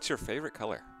 What's your favorite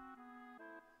color?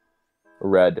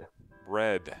 Red.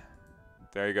 Red.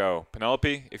 There you go.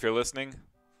 Penelope, if you're listening,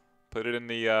 put it in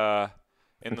the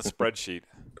spreadsheet.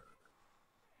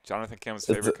 Jonathan Kim's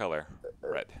favorite color,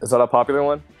 red. Is that a popular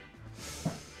one?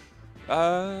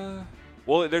 Well,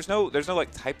 there's no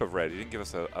like type of red. He didn't give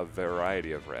us a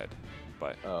variety of red,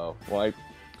 but Oh, well, like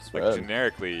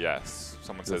generically, yes.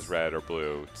 Someone says red or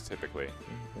blue typically.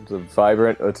 It's a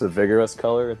vibrant, it's a vigorous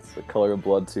color. It's the color of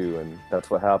blood too, and that's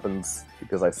what happens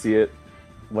because I see it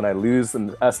when I lose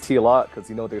in ST a lot because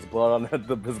there's blood on his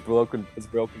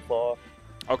broken claw.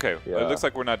 Okay, Yeah. It looks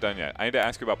like we're not done yet. I need to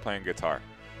ask you about playing guitar.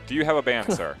 Do you have a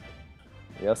band, sir?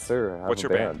 Yes, sir. I have What's a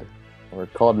your band? band? We're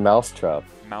called Mousetrap.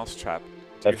 Mousetrap.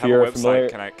 Do you If have you're a website?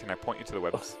 familiar- Can I point you to the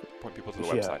point people to the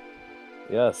Yeah. website?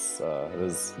 Yes, it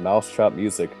is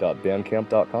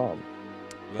mousetrapmusic.bandcamp.com.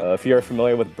 If you're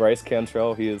familiar with Bryce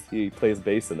Cantrell, he plays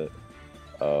bass in it.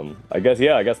 I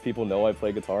guess people know I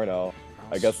play guitar now.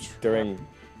 I guess Mousetrap during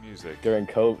music. during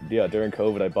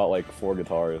COVID, I bought like 4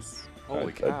 guitars.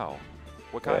 Holy cow!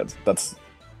 What Yeah, kinds? that's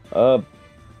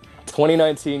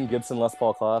 2019 Gibson Les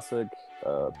Paul Classic,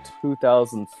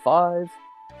 2005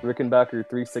 Rickenbacker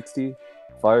 360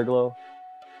 Fireglow,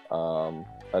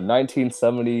 a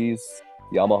 1970s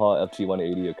Yamaha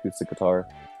FG180 acoustic guitar.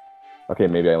 Okay,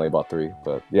 maybe I only bought 3,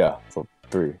 but yeah, so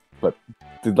 3. But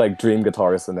like dream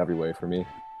guitarist in every way for me.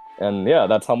 And yeah,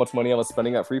 that's how much money I was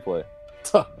spending at Free Play.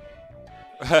 So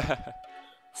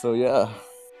yeah.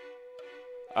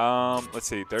 Let's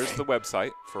see. There's the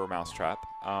website for Mousetrap.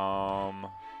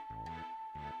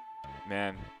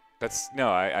 Man,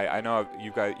 I know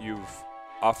you've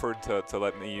offered to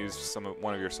let me use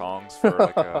one of your songs for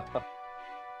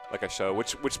like a show.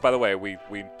 Which by the way, we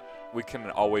can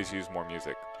always use more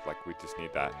music. Like we just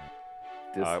need that.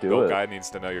 Just do Bill it. Guy needs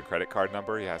to know your credit card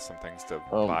number. He has some things to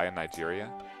buy in Nigeria.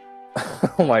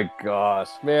 Oh my gosh,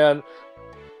 man.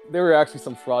 There were actually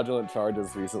some fraudulent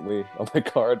charges recently on my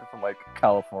card from like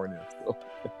California. So.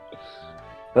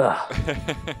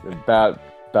 bad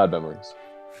memories.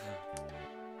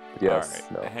 Yes.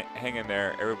 All right. No. Hang in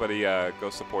there. Everybody go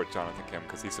support Jonathan Kim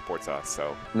because he supports us.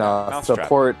 So Nah, Mousetrap.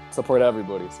 support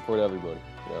everybody. Support everybody.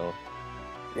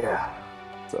 Yeah.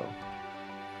 So.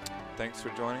 Thanks for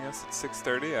joining us at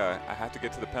 6:30. I have to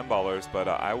get to the Pinballers, but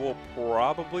I will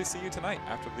probably see you tonight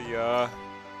after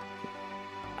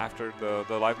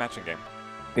the live matching game.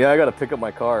 Yeah, I gotta pick up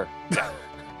my car.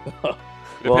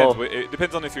 Depends. It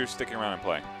depends on if you're sticking around and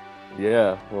playing.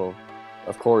 Yeah. Well,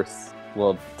 of course.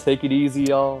 Well, take it easy,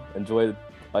 y'all. I enjoy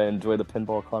the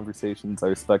pinball conversations. I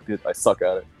respect it. I suck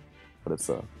at it, but it's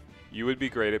You would be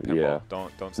great at pinball. Yeah.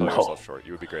 Don't sell No. yourself short.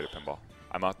 You would be great at pinball.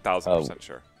 I'm 1,000%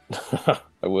 sure.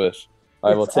 I wish. All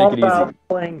right, well, It's take all it about easy.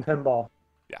 playing pinball.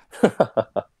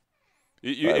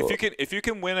 If you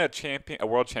can win a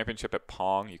world championship at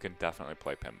Pong, you can definitely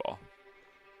play pinball.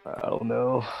 I don't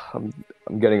know. I'm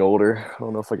getting older. I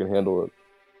don't know if I can handle it.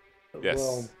 Yes.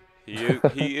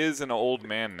 Well, He is an old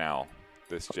man now,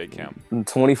 this J Cam. I'm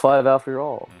 25 after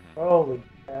all. holy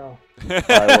cow. All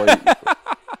right,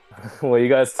 well, you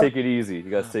guys take it easy. You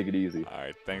guys take it easy. All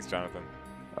right, thanks, Jonathan.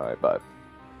 All right, bye.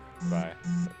 Bye.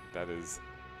 That is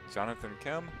Jonathan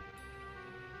Kim,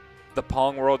 the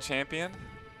Pong World Champion,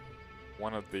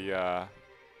 one of the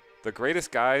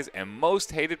greatest guys and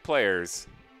most hated players,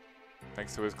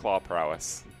 thanks to his claw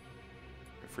prowess.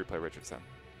 Free Play Richardson.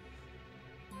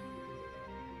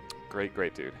 Great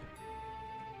dude.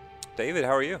 David,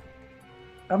 how are you?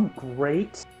 I'm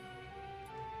great.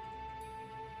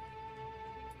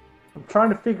 I'm trying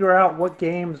to figure out what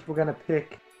games we're going to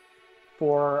pick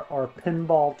for our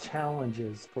pinball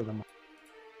challenges for the month.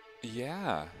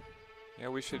 Yeah,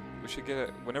 we should get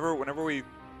it whenever we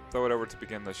throw it over to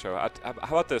begin the show. How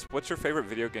about this? What's your favorite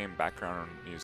video game background music?